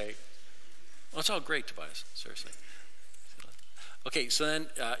 Okay. Well, it's all great, Tobias. Seriously. Okay, so then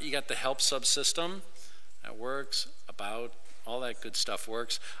you got the help subsystem. That works. About all that good stuff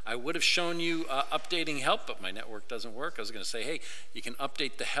works. I would have shown you updating help, but my network doesn't work. I was going to say, hey, you can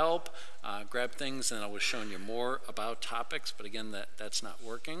update the help, grab things, and I would have shown you more about topics, but again, that's not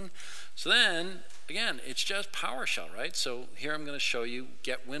working. So then, again, it's just PowerShell, right? So here I'm going to show you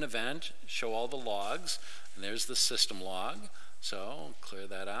get win event, show all the logs, and there's the system log. So I'll clear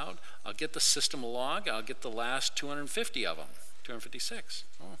that out. I'll get the system log. I'll get the last 250 of them, 256.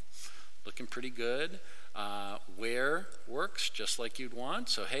 Oh, looking pretty good. Where works just like you'd want.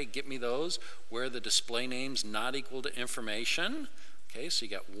 So hey, get me those where the display name's not equal to information. Okay, so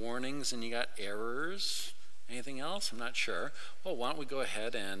you got warnings and you got errors. Anything else? I'm not sure. Well, why don't we go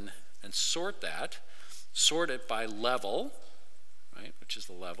ahead and sort that. Sort it by level, right, which is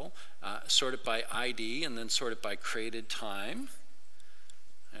the level. Sort it by ID and then sort it by created time.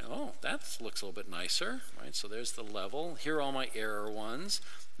 And, oh, that looks a little bit nicer, right? So there's the level. Here are all my error ones.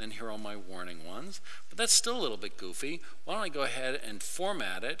 Then here are all my warning ones. But that's still a little bit goofy. Why don't I go ahead and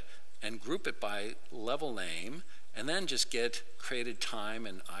format it and group it by level name and then just get created time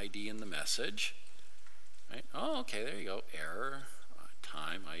and ID in the message. Right? Oh, okay, there you go. Error,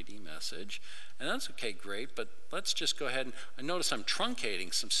 time, ID, message. And that's okay, great. But let's just go ahead and I notice I'm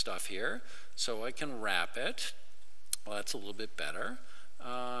truncating some stuff here. So I can wrap it. Well, that's a little bit better.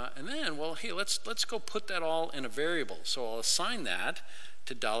 And then, well, hey, let's go put that all in a variable. So I'll assign that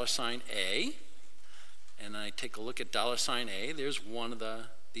to $A, and I take a look at $A. There's one of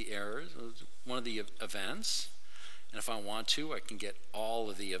the errors, one of the events. And if I want to, I can get all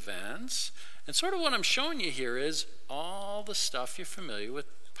of the events. And sort of what I'm showing you here is all the stuff you're familiar with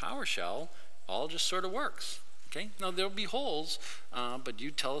PowerShell, all just sort of works. Okay, now there'll be holes, but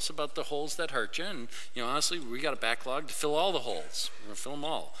you tell us about the holes that hurt you, and you know, honestly, we got a backlog to fill all the holes. We're gonna fill them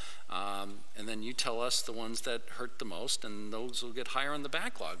all, and then you tell us the ones that hurt the most, and those will get higher on the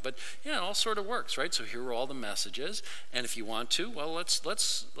backlog. But yeah, it all sort of works, right? So here are all the messages, and if you want to, well, let's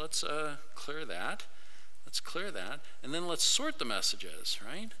clear that. Let's clear that, and then let's sort the messages,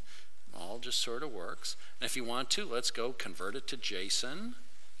 right? All just sort of works. And if you want to, let's go convert it to JSON,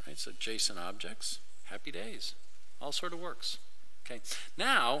 right? So JSON objects. Happy days. All sort of works. Okay.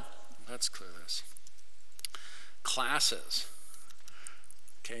 Now, let's clear this. Classes.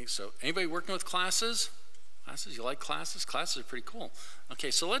 Okay, so anybody working with classes? Classes, you like classes? Classes are pretty cool. Okay,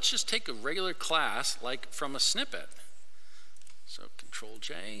 so let's just take a regular class like from a snippet. So Control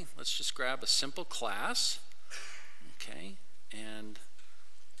J, let's just grab a simple class. Okay, and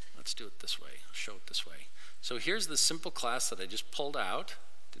let's do it this way. I'll show it this way. So here's the simple class that I just pulled out.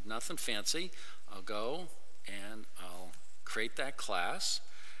 Did nothing fancy. I'll go and I'll create that class,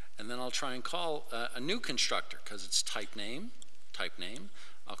 and then I'll try and call a new constructor because it's type name.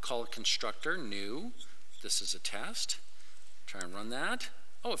 I'll call it constructor new. This is a test. Try and run that.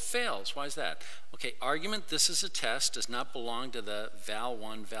 Oh, it fails. Why is that? Okay, argument this is a test does not belong to the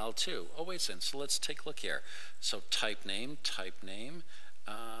val1, val2. Oh, wait a second. So let's take a look here. So type name.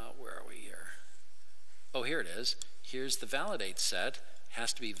 Where are we here? Oh, here it is. Here's the validate set.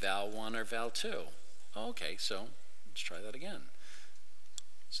 Has to be val1 or val2. Oh, okay, so let's try that again.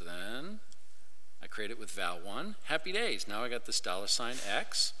 So then I create it with val1. Happy days. Now I got this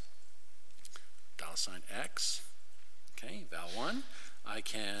 $x. $x. Okay, val1. I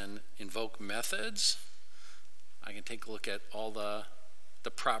can invoke methods. I can take a look at all the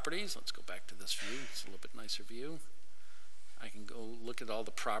properties. Let's go back to this view. It's a little bit nicer view. I can go look at all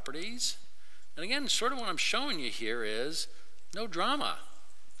the properties. And again, sort of what I'm showing you here is no drama.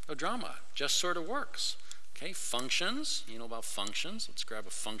 No drama. Just sort of works. Okay, functions. You know about functions. Let's grab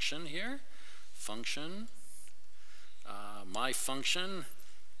a function here. Function. My function.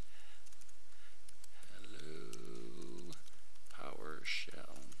 Hello.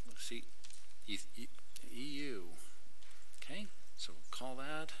 PowerShell. Let's see. EU. Okay, so we'll call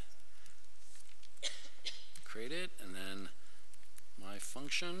that. Create it, and then my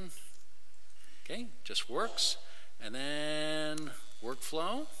function. Okay, just works. And then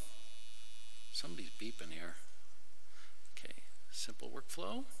workflow. Somebody's beeping here. Okay, simple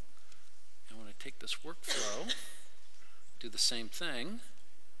workflow. And when I take this workflow, do the same thing.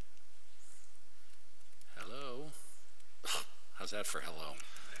 Hello. How's that for hello?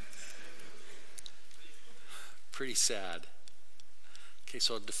 pretty sad. Okay,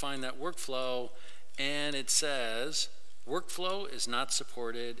 so I'll define that workflow, and it says workflow is not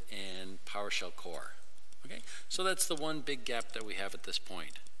supported in PowerShell Core. Okay, so that's the one big gap that we have at this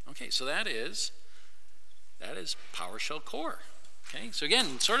point. Okay, so that is PowerShell Core. Okay, so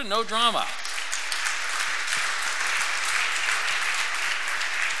again, sort of no drama.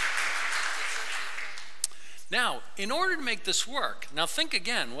 Now, in order to make this work, now think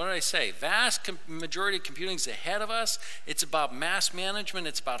again, what did I say? Vast majority of computing is ahead of us. It's about mass management.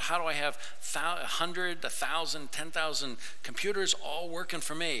 It's about how do I have 100, 1,000, 10,000 computers all working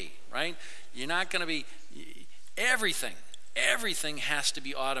for me, right? You're not going to be, everything has to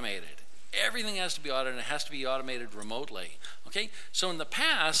be automated. Everything has to be automated, and it has to be automated remotely, okay? So in the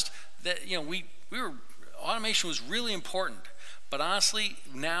past, automation was really important. But honestly,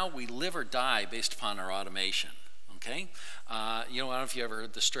 now we live or die based upon our automation, okay? I don't know if you ever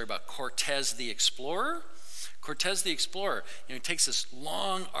heard the story about Cortez the Explorer. Cortez the Explorer, he takes this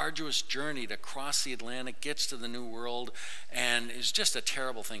long, arduous journey to cross the Atlantic, gets to the New World, and it's just a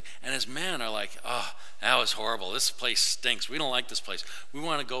terrible thing. And his men are like, oh, that was horrible. This place stinks. We don't like this place. We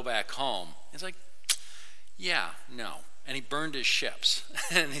want to go back home. He's like, yeah, no. And he burned his ships.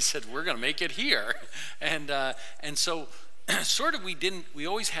 And he said, we're going to make it here. And so sort of we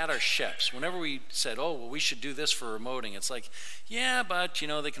always had our ships. Whenever we said, oh, well, we should do this for remoting, it's like, yeah, but,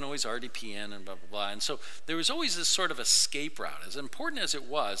 they can always RDP in and blah, blah, blah. And so there was always this sort of escape route. As important as it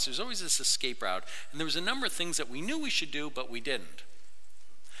was, there's always this escape route. And there was a number of things that we knew we should do, but we didn't.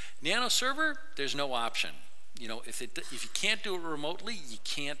 Nano server, there's no option. If you can't do it remotely, you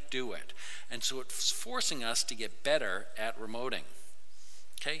can't do it. And so it's forcing us to get better at remoting.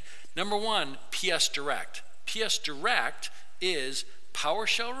 Okay? Number one, PS Direct. PS Direct is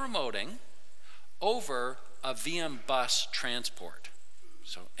PowerShell remoting over a VM bus transport.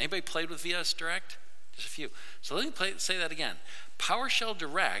 So anybody played with PS Direct? Just a few. So let me say that again. PowerShell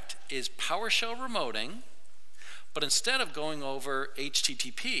Direct is PowerShell remoting, but instead of going over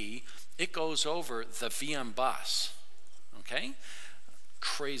HTTP, it goes over the VM bus. Okay?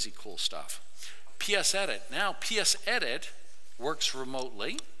 Crazy cool stuff. PS Edit. Now PS Edit works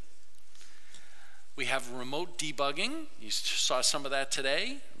remotely. We have remote debugging. You saw some of that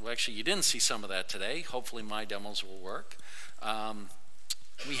today. Well, actually, you didn't see some of that today. Hopefully, my demos will work.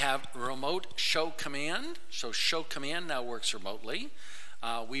 We have remote show command. So show command now works remotely.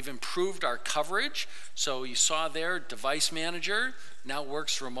 We've improved our coverage. So you saw there, device manager now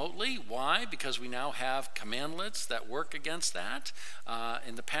works remotely. Why? Because we now have commandlets that work against that.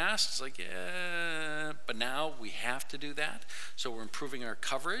 In the past, it's like, yeah, but now we have to do that. So we're improving our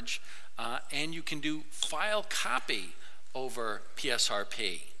coverage. And you can do file copy over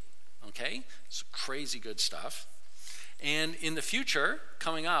PSRP. Okay? It's crazy good stuff. And in the future,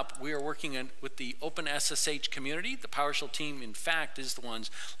 coming up, we are working with the OpenSSH community. The PowerShell team, in fact, is the ones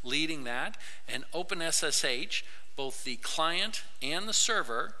leading that. And OpenSSH, both the client and the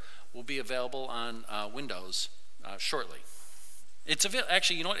server, will be available on Windows shortly. It's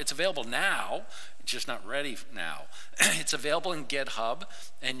actually, you know what? It's available now. It's just not ready now. It's available in GitHub,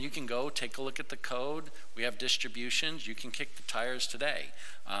 and you can go take a look at the code. We have distributions. You can kick the tires today,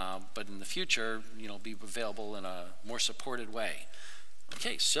 but in the future, be available in a more supported way.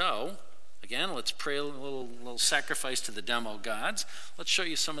 Okay, so again, let's pray a little sacrifice to the demo gods. Let's show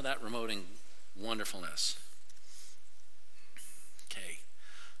you some of that remoting wonderfulness. Okay,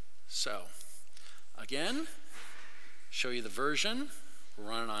 so again, show you the version. We're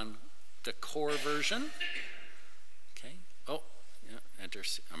running on the core version. Okay. Oh, yeah, enter.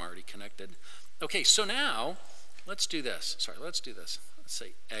 I'm already connected. Okay, so now let's do this. Sorry, let's do this. Let's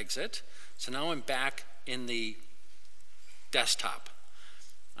say exit. So now I'm back in the desktop.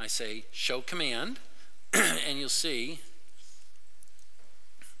 I say show command, and you'll see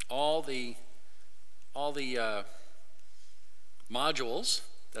all the modules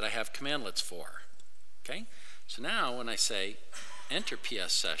that I have commandlets for. Okay. So now when I say enter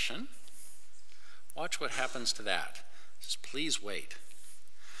PS session, watch what happens to that. Just please wait.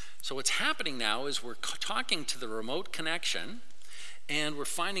 So what's happening now is we're talking to the remote connection, and we're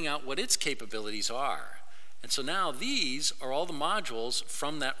finding out what its capabilities are. And so now these are all the modules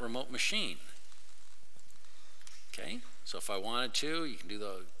from that remote machine. Okay, so if I wanted to, you can do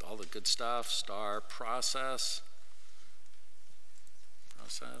all the good stuff, star process,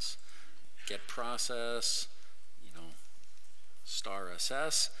 get process, star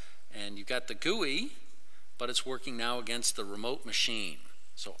SS, and you got the GUI, but it's working now against the remote machine.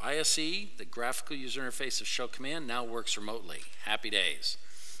 So ISE, the graphical user interface of show command, now works remotely. Happy days.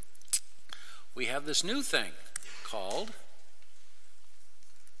 We have this new thing called,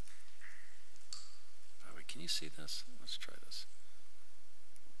 how do we can you see this? Let's try this.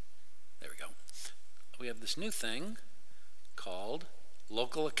 There we go. We have this new thing called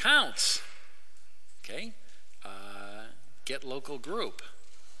local accounts. Okay, get local group.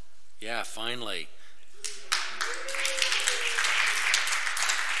 Yeah, finally.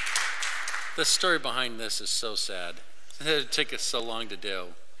 The story behind this is so sad. It took us so long to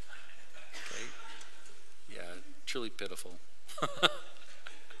do. Okay, yeah, truly pitiful.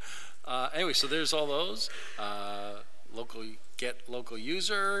 Anyway, so there's all those. Get local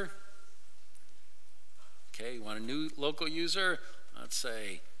user. Okay, you want a new local user? Let's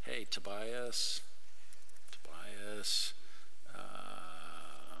say, hey, Tobias,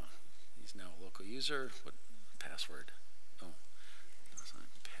 he's now a local user. What password? Oh,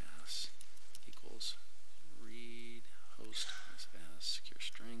 pass equals read host secure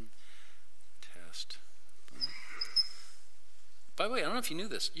string test. By the way, I don't know if you knew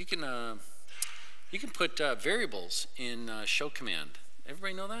this. You can put variables in show command.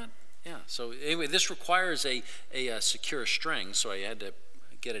 Everybody know that? Yeah. So anyway, this requires a secure string, so I had to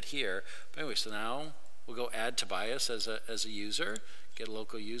get it here. But anyway, so now we'll go add Tobias as a user. Get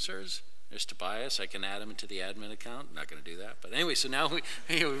local users. There's Tobias. I can add him into the admin account. I'm not going to do that. But anyway, so now we've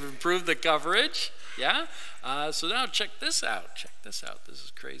improved the coverage. Yeah. So now check this out. Check this out. This is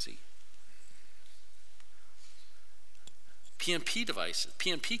crazy. PNP devices,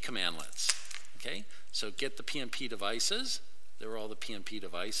 PNP commandlets. Okay. So get the PNP devices. There are all the PNP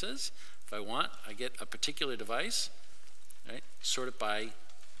devices. If I want, I get a particular device, right? Sort it by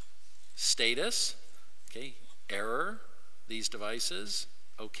status, okay? Error, these devices,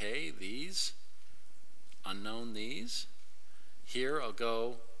 okay, these, unknown these. Here I'll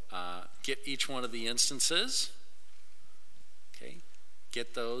go get each one of the instances, okay?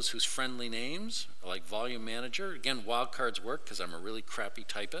 Get those whose friendly names, like volume manager. Again, wildcards work because I'm a really crappy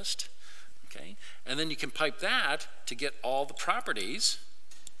typist. Okay, and then you can pipe that to get all the properties.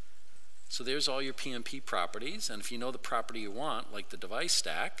 So there's all your PNP properties, and if you know the property you want, like the device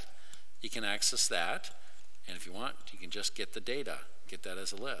stack, you can access that, and if you want, you can just get the data, get that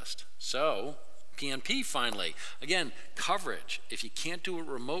as a list. So PNP finally, again, coverage. If you can't do it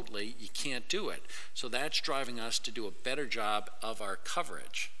remotely, you can't do it. So that's driving us to do a better job of our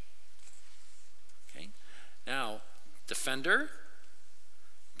coverage. Okay, now Defender.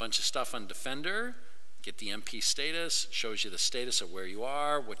 Bunch of stuff on Defender, get the MP status, shows you the status of where you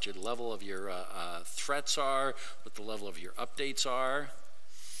are, what your level of your threats are, what the level of your updates are.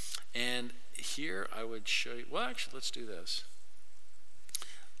 And here I would show you, well actually let's do this.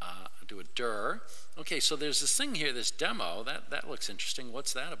 I'll do a dir. Okay, so there's this thing here, this demo, that looks interesting.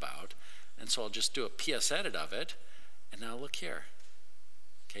 What's that about? And so I'll just do a PS edit of it, and now look here.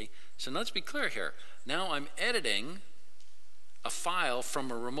 Okay, so let's be clear here. Now I'm editing a file from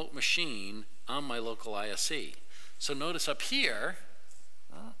a remote machine on my local ISE. So notice up here,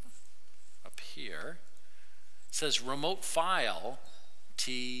 it says remote file,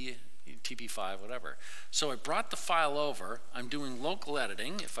 TP5, whatever. So I brought the file over. I'm doing local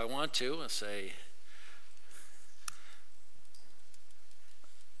editing. If I want to, I'll say,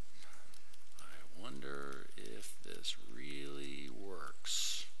 I wonder if this really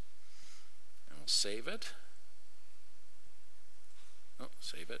works. And we'll save it. Oh,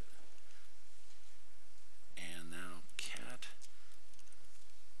 save it. And now cat.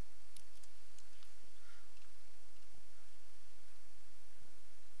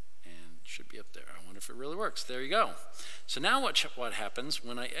 And should be up there. I wonder if it really works. There you go. So now what happens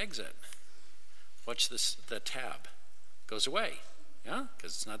when I exit? Watch this, the tab goes away. Yeah,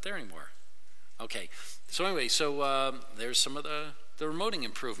 because it's not there anymore. Okay. So anyway, so there's some of the remoting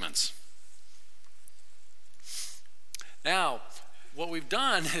improvements. Now, what we've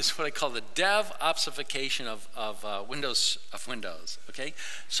done is what I call the dev opsification of Windows. Okay,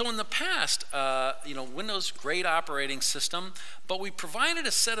 so in the past, Windows, great operating system, but we provided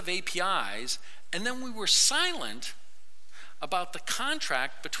a set of APIs, and then we were silent about the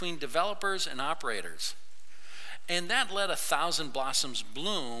contract between developers and operators. And that let 1,000 blossoms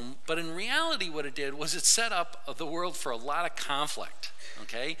bloom, but in reality what it did was it set up the world for a lot of conflict,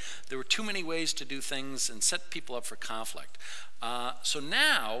 okay? There were too many ways to do things and set people up for conflict. So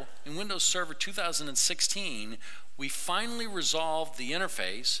now, in Windows Server 2016, we finally resolved the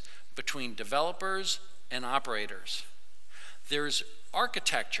interface between developers and operators. There's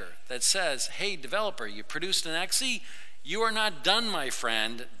architecture that says, hey developer, you produced an exe, you are not done, my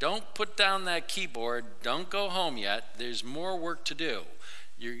friend. Don't put down that keyboard. Don't go home yet. There's more work to do.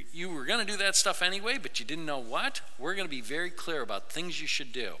 You were going to do that stuff anyway, but you didn't know what. We're going to be very clear about things you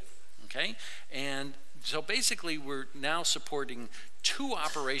should do. Okay? And So basically, we're now supporting two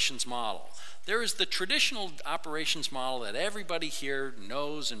operations model. There is the traditional operations model that everybody here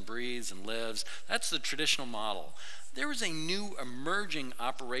knows and breathes and lives. That's the traditional model. There is a new emerging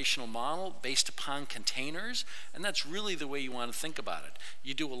operational model based upon containers, and that's really the way you want to think about it.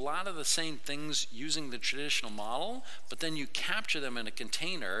 You do a lot of the same things using the traditional model, but then you capture them in a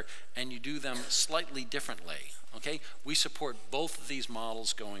container and you do them slightly differently. Okay? We support both of these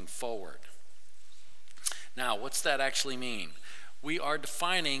models going forward. Now, what's that actually mean? We are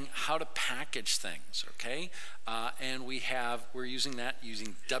defining how to package things, okay? And we're using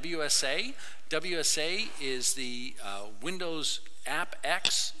WSA. WSA is the Windows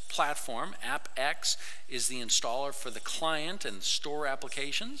AppX platform. AppX is the installer for the client and store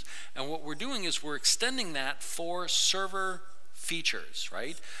applications. And what we're doing is we're extending that for server features,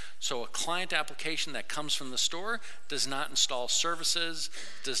 right? So a client application that comes from the store does not install services,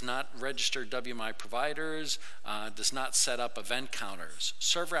 does not register WMI providers, does not set up event counters.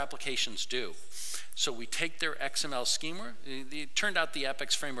 Server applications do. So we take their XML schema. It turned out the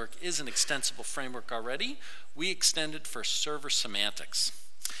AppX framework is an extensible framework already. We extend it for server semantics.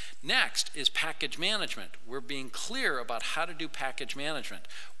 Next is package management. We're being clear about how to do package management.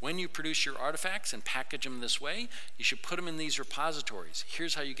 When you produce your artifacts and package them this way, you should put them in these repositories.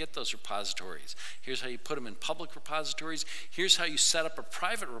 Here's how you get those repositories. Here's how you put them in public repositories. Here's how you set up a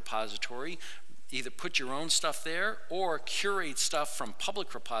private repository. Either put your own stuff there or curate stuff from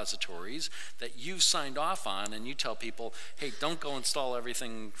public repositories that you've signed off on, and you tell people, hey, don't go install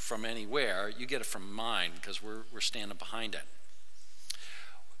everything from anywhere. You get it from mine because we're standing behind it.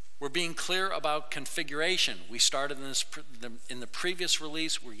 We're being clear about configuration. We started in the previous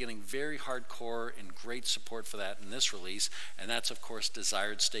release. We're getting very hardcore and great support for that in this release, and that's, of course,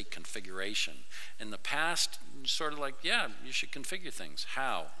 desired state configuration. In the past, sort of like, yeah, you should configure things.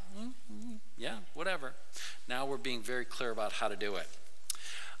 How? Yeah, whatever. Now we're being very clear about how to do it.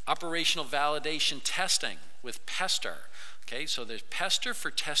 Operational validation testing with Pester. Okay, so there's Pester for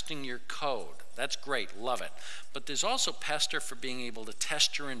testing your code. That's great, love it. But there's also Pester for being able to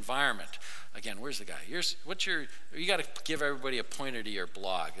test your environment. Again, where's the guy? You got to give everybody a pointer to your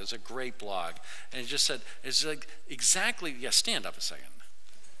blog. It's a great blog. And it just said, it's like exactly, yeah, stand up a second.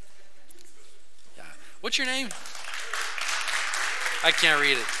 Yeah. What's your name? I can't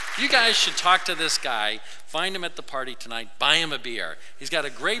read it. You guys should talk to this guy, find him at the party tonight, buy him a beer. He's got a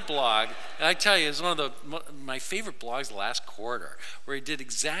great blog, and I tell you, it's one of my favorite blogs the last quarter, where he did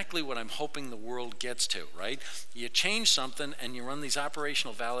exactly what I'm hoping the world gets to, right? You change something and you run these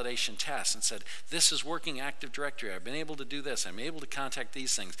operational validation tests and said, this is working Active Directory, I've been able to do this, I'm able to contact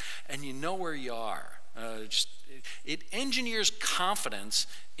these things, and you know where you are. It engineers confidence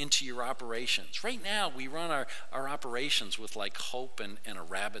into your operations. Right now, we run our operations with like hope and a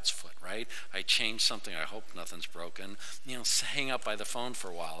rabbit's foot, right? I change something, I hope nothing's broken. You know, hang up by the phone for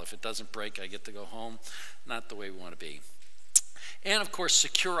a while. If it doesn't break, I get to go home. Not the way we want to be. And of course,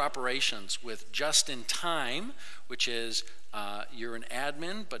 secure operations with just-in-time, which is you're an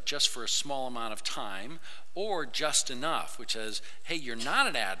admin, but just for a small amount of time, or just enough, which is, hey, you're not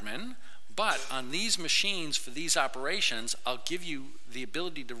an admin, but on these machines for these operations, I'll give you the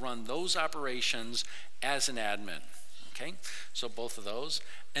ability to run those operations as an admin. Okay, so both of those.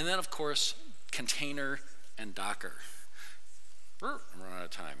 And then, of course, container and Docker. I'm running out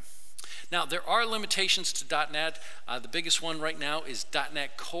of time. Now, there are limitations to .NET. The biggest one right now is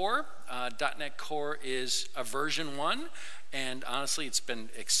 .NET Core. .NET Core is a version 1. And honestly, it's been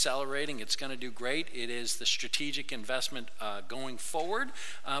accelerating. It's going to do great. It is the strategic investment going forward.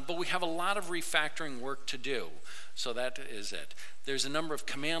 But we have a lot of refactoring work to do. So that is it. There's a number of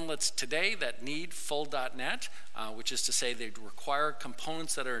commandlets today that need full .NET, which is to say they require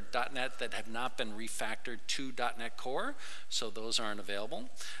components that are .NET that have not been refactored to .NET Core. So those aren't available.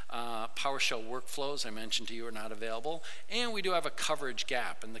 PowerShell workflows, I mentioned to you, are not available. And we do have a coverage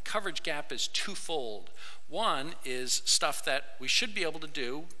gap. And the coverage gap is twofold. One is stuff that we should be able to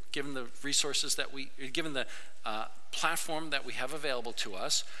do, given the resources that given the platform that we have available to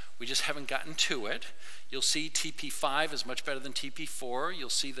us. We just haven't gotten to it. You'll see TP5 is much better than TP4. You'll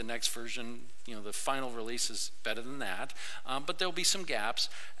see the next version, you know, the final release is better than that. But there'll be some gaps.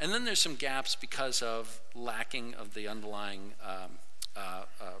 And then there's some gaps because of lacking of the underlying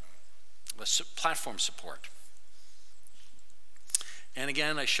platform support. And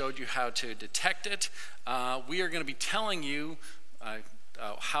again, I showed you how to detect it. We are going to be telling you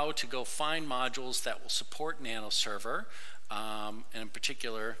how to go find modules that will support NanoServer, and in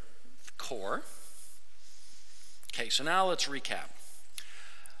particular, Core. Okay, so now let's recap.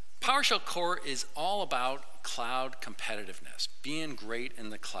 PowerShell Core is all about cloud competitiveness, being great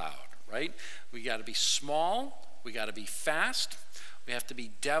in the cloud, right? We got to be small, we got to be fast, we have to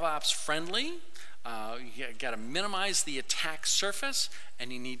be DevOps friendly, you got to minimize the attack surface,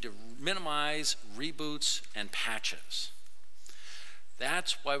 and you need to minimize reboots and patches.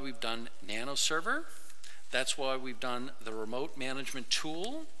 That's why we've done NanoServer. That's why we've done the remote management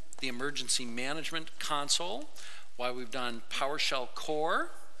tool, the emergency management console, why we've done PowerShell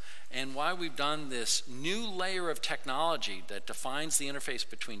Core, and why we've done this new layer of technology that defines the interface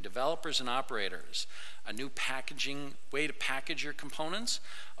between developers and operators, a new packaging way to package your components,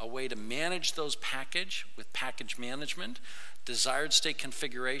 a way to manage those with package management, desired state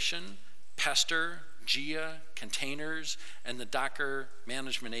configuration, Pester, Gia, containers, and the Docker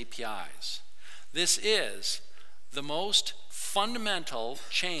management APIs. This is the most fundamental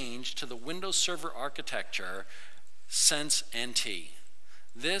change to the Windows Server architecture since NT.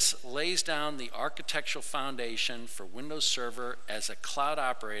 This lays down the architectural foundation for Windows Server as a cloud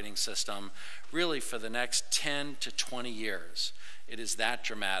operating system really for the next 10 to 20 years. It is that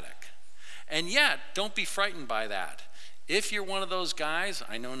dramatic. And yet, don't be frightened by that. If you're one of those guys,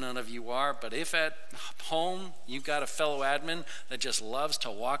 I know none of you are, but if at home you've got a fellow admin that just loves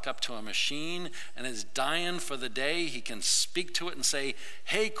to walk up to a machine and is dying for the day he can speak to it and say,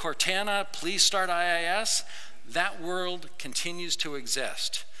 hey Cortana, please start IIS, that world continues to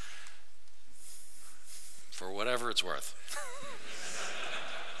exist for whatever it's worth.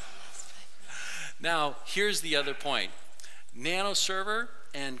 Now, here's the other point. NanoServer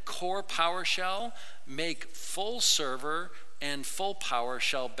and Core PowerShell make full server and full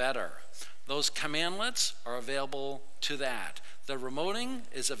PowerShell better. Those commandlets are available to that. The remoting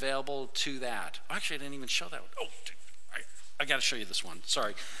is available to that. Actually, I didn't even show that one. Oh, I got to show you this one.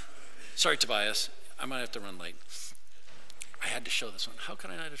 Sorry. Sorry, Tobias. I might have to run late. I had to show this one. How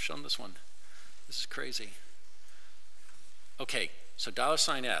could I not have shown this one? This is crazy. Okay, so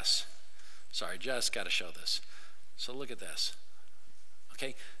 $S. Sorry, just got to show this. So look at this.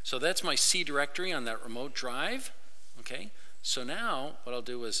 Okay, so that's my C directory on that remote drive. Okay, so now what I'll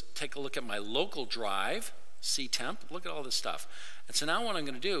do is take a look at my local drive, C temp. Look at all this stuff. And so now what I'm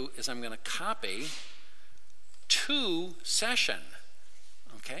going to do is I'm going to copy to session.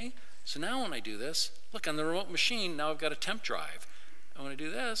 Okay, so now when I do this, look on the remote machine, now I've got a temp drive. And when I do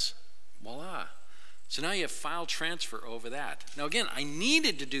this, voila. So now you have file transfer over that. Now again, I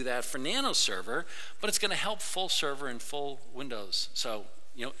needed to do that for NanoServer, but it's going to help full server and full Windows. So,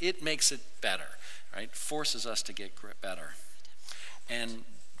 you know, it makes it better, right? Forces us to get better. And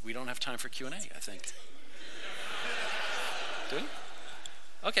we don't have time for Q&A, I think. Do we?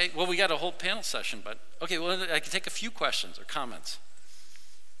 Okay, well, we got a whole panel session, but okay, well, I can take a few questions or comments.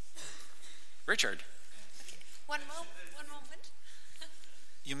 Richard. Okay. One moment.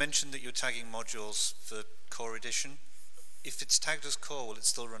 You mentioned that you're tagging modules for Core Edition. If it's tagged as Core, will it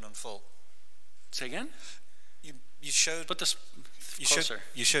still run on full? Say again? You showed. Put this closer.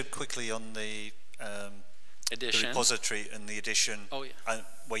 You showed quickly on the edition, the repository and the edition. Oh yeah.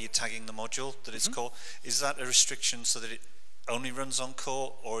 Where you're tagging the module that it's Core. Is that a restriction so that it only runs on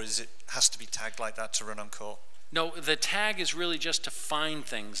Core, or is it has to be tagged like that to run on Core? No, the tag is really just to find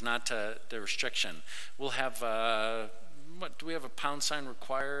things, not to the restriction. We'll have. What do we have a pound sign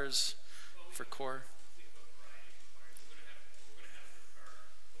requires for Core?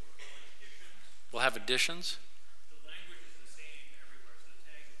 We'll have additions. The language is the same everywhere, so the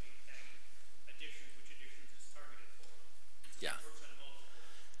tag will be tagging additions, which additions is targeted for. Yeah.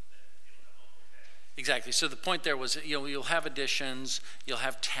 Exactly. So the point there was, you know, you'll have additions, you'll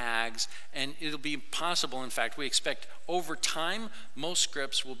have tags, and it'll be possible. In fact, we expect over time, most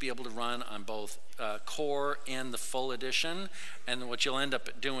scripts will be able to run on both Core and the full edition. And what you'll end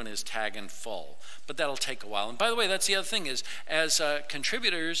up doing is tagging full. But that'll take a while. And by the way, that's the other thing is, as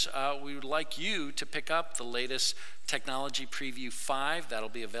contributors, we would like you to pick up the latest Technology Preview 5. That'll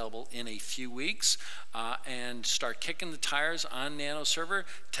be available in a few weeks. And start kicking the tires on NanoServer.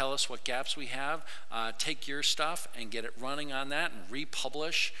 Tell us what gaps we have. Take your stuff and get it running on that and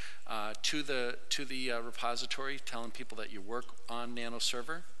republish to the repository, telling people that you work on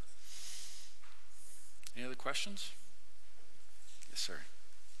NanoServer. Any other questions? Yes, sir.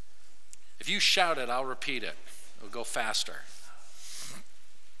 If you shout it, I'll repeat it. It'll go faster.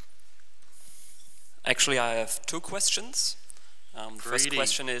 Actually, I have two questions. The first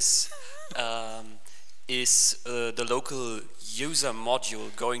question is the local user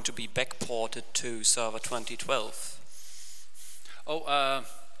module going to be backported to Server 2012? Oh,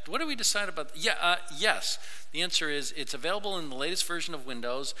 what did we decide about? Yeah, yes. The answer is it's available in the latest version of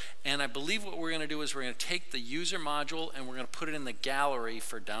Windows, and I believe what we're going to do is we're going to take the user module and we're going to put it in the gallery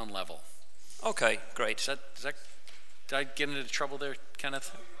for down level. Okay, great. Did I get into trouble there,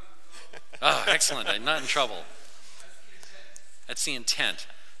 Kenneth? Oh, excellent. I'm not in trouble. That's the intent.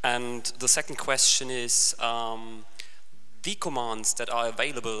 And the second question is, the commands that are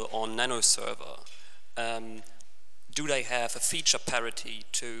available on Nano Server, do they have a feature parity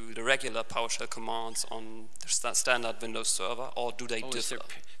to the regular PowerShell commands on the standard Windows Server, or do they differ? Is there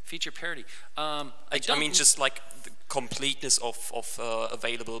feature parity? I mean, just like the completeness of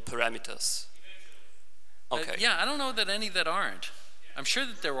available parameters. Okay. Yeah, I don't know that any that aren't. I'm sure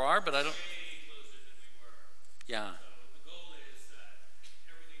that there are, but I don't. Yeah. The goal is that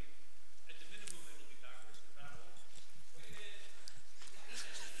everything, at the minimum, it will be backwards compatible.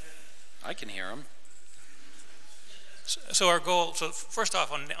 I can hear them. So our goal, so first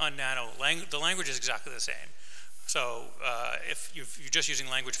off on Nano, the language is exactly the same. So if you're just using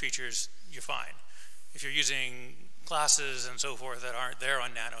language features, you're fine. If you're using classes and so forth that aren't there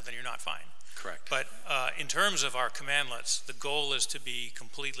on Nano, then you're not fine. Correct. But in terms of our commandlets, the goal is to be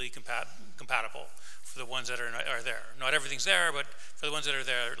completely compatible for the ones that are there. Not everything's there, but for the ones that are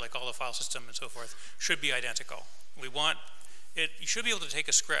there, like all the file system and so forth, should be identical. We want it, you should be able to take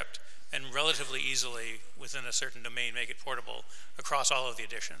a script and relatively easily, within a certain domain, make it portable across all of the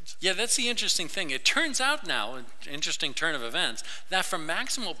editions. Yeah, that's the interesting thing. It turns out now, an interesting turn of events, that for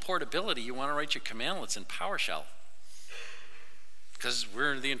maximal portability, you want to write your commandlets in PowerShell. Because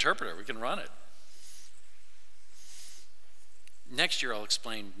we're the interpreter, we can run it. Next year I'll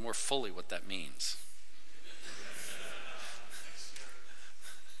explain more fully what that means.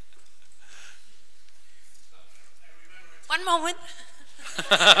 One moment.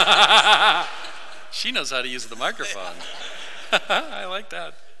 She knows how to use the microphone. I like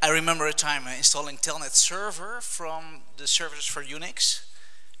that. I remember a time installing Telnet Server from the services for Unix,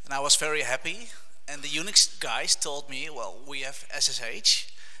 and I was very happy. And the Unix guys told me, well, we have SSH,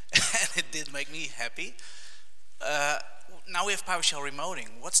 and it did make me happy. Now we have PowerShell remoting.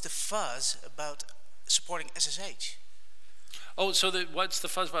 What's the fuzz about supporting SSH? Oh, so what's the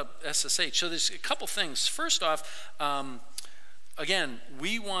fuzz about SSH? So there's a couple things. First off, again,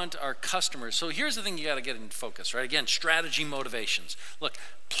 we want our customers. So here's the thing you got to get in focus, right? Again, strategy, motivations. Look,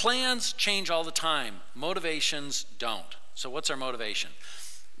 plans change all the time. Motivations don't. So what's our motivation?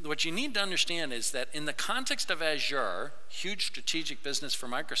 What you need to understand is that in the context of Azure, huge strategic business for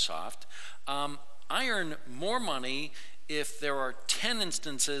Microsoft, I earn more money if there are 10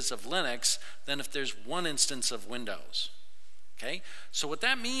 instances of Linux than if there's 1 instance of Windows. Okay? So what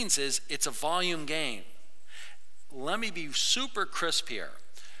that means is it's a volume game. Let me be super crisp here.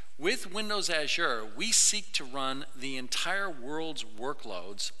 With Windows Azure, we seek to run the entire world's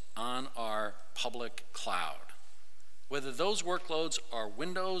workloads on our public cloud, whether those workloads are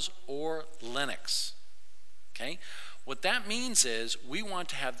Windows or Linux. Okay? What that means is we want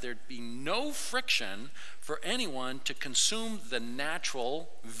to have there be no friction for anyone to consume the natural,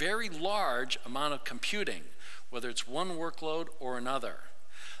 very large amount of computing, whether it's one workload or another.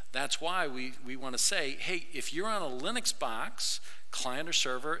 That's why we want to say, hey, if you're on a Linux box, client or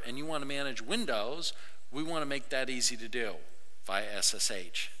server, and you want to manage Windows, we want to make that easy to do via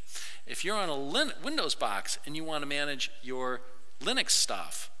SSH. If you're on a Windows box and you want to manage your Linux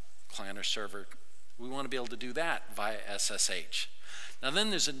stuff, client or server, we want to be able to do that via SSH. Now then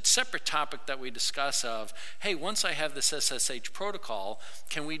there's a separate topic that we discuss of, hey, once I have this SSH protocol,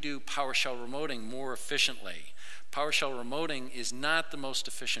 can we do PowerShell remoting more efficiently? PowerShell remoting is not the most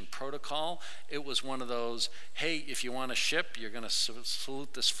efficient protocol. It was one of those, hey, if you want to ship, you're going to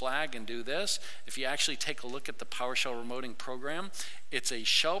salute this flag and do this. If you actually take a look at the PowerShell remoting program, it's a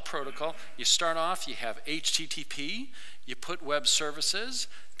shell protocol. You start off, you have HTTP, you put web services.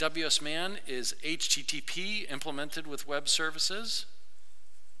 WSMan is HTTP implemented with web services.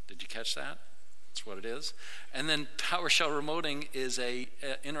 Did you catch that? That's what it is. And then PowerShell remoting is a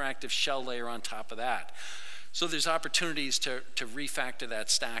interactive shell layer on top of that. So there's opportunities to refactor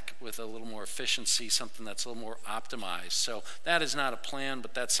that stack with a little more efficiency, something that's a little more optimized. So that is not a plan,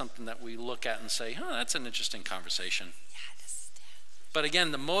 but that's something that we look at and say, oh, that's an interesting conversation. But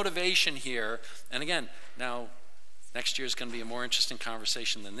again, the motivation here, and again, now next year is going to be a more interesting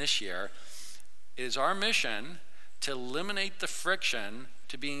conversation than this year, is our mission to eliminate the friction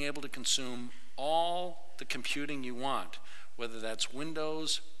to being able to consume all the computing you want, whether that's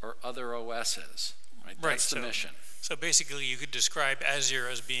Windows or other OSs. Right? That's the mission. So basically you could describe Azure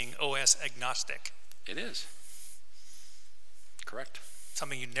as being OS agnostic. It is. Correct.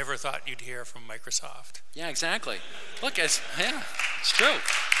 Something you never thought you'd hear from Microsoft. Yeah, exactly. Look, yeah, it's true.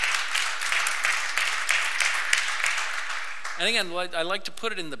 And again, I like to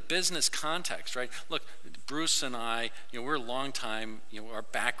put it in the business context, right? Look, Bruce and I, we're a long time, our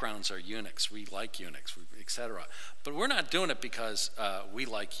backgrounds are Unix. We like Unix, etc. But we're not doing it because we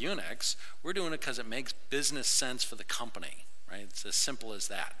like Unix. We're doing it because it makes business sense for the company, right? It's as simple as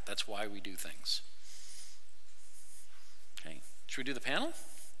that. That's why we do things. Okay, should we do the panel?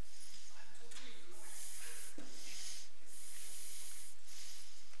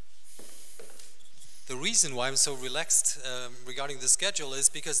 The reason why I'm so relaxed regarding the schedule is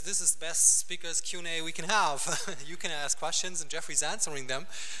because this is the best speakers Q&A we can have. You can ask questions and Jeffrey's answering them.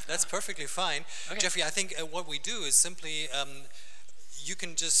 That's perfectly fine. Okay. Jeffrey, I think what we do is simply you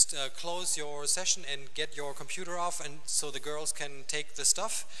can just close your session and get your computer off, and so the girls can take the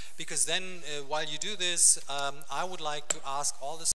stuff, because then while you do this, I would like to ask all the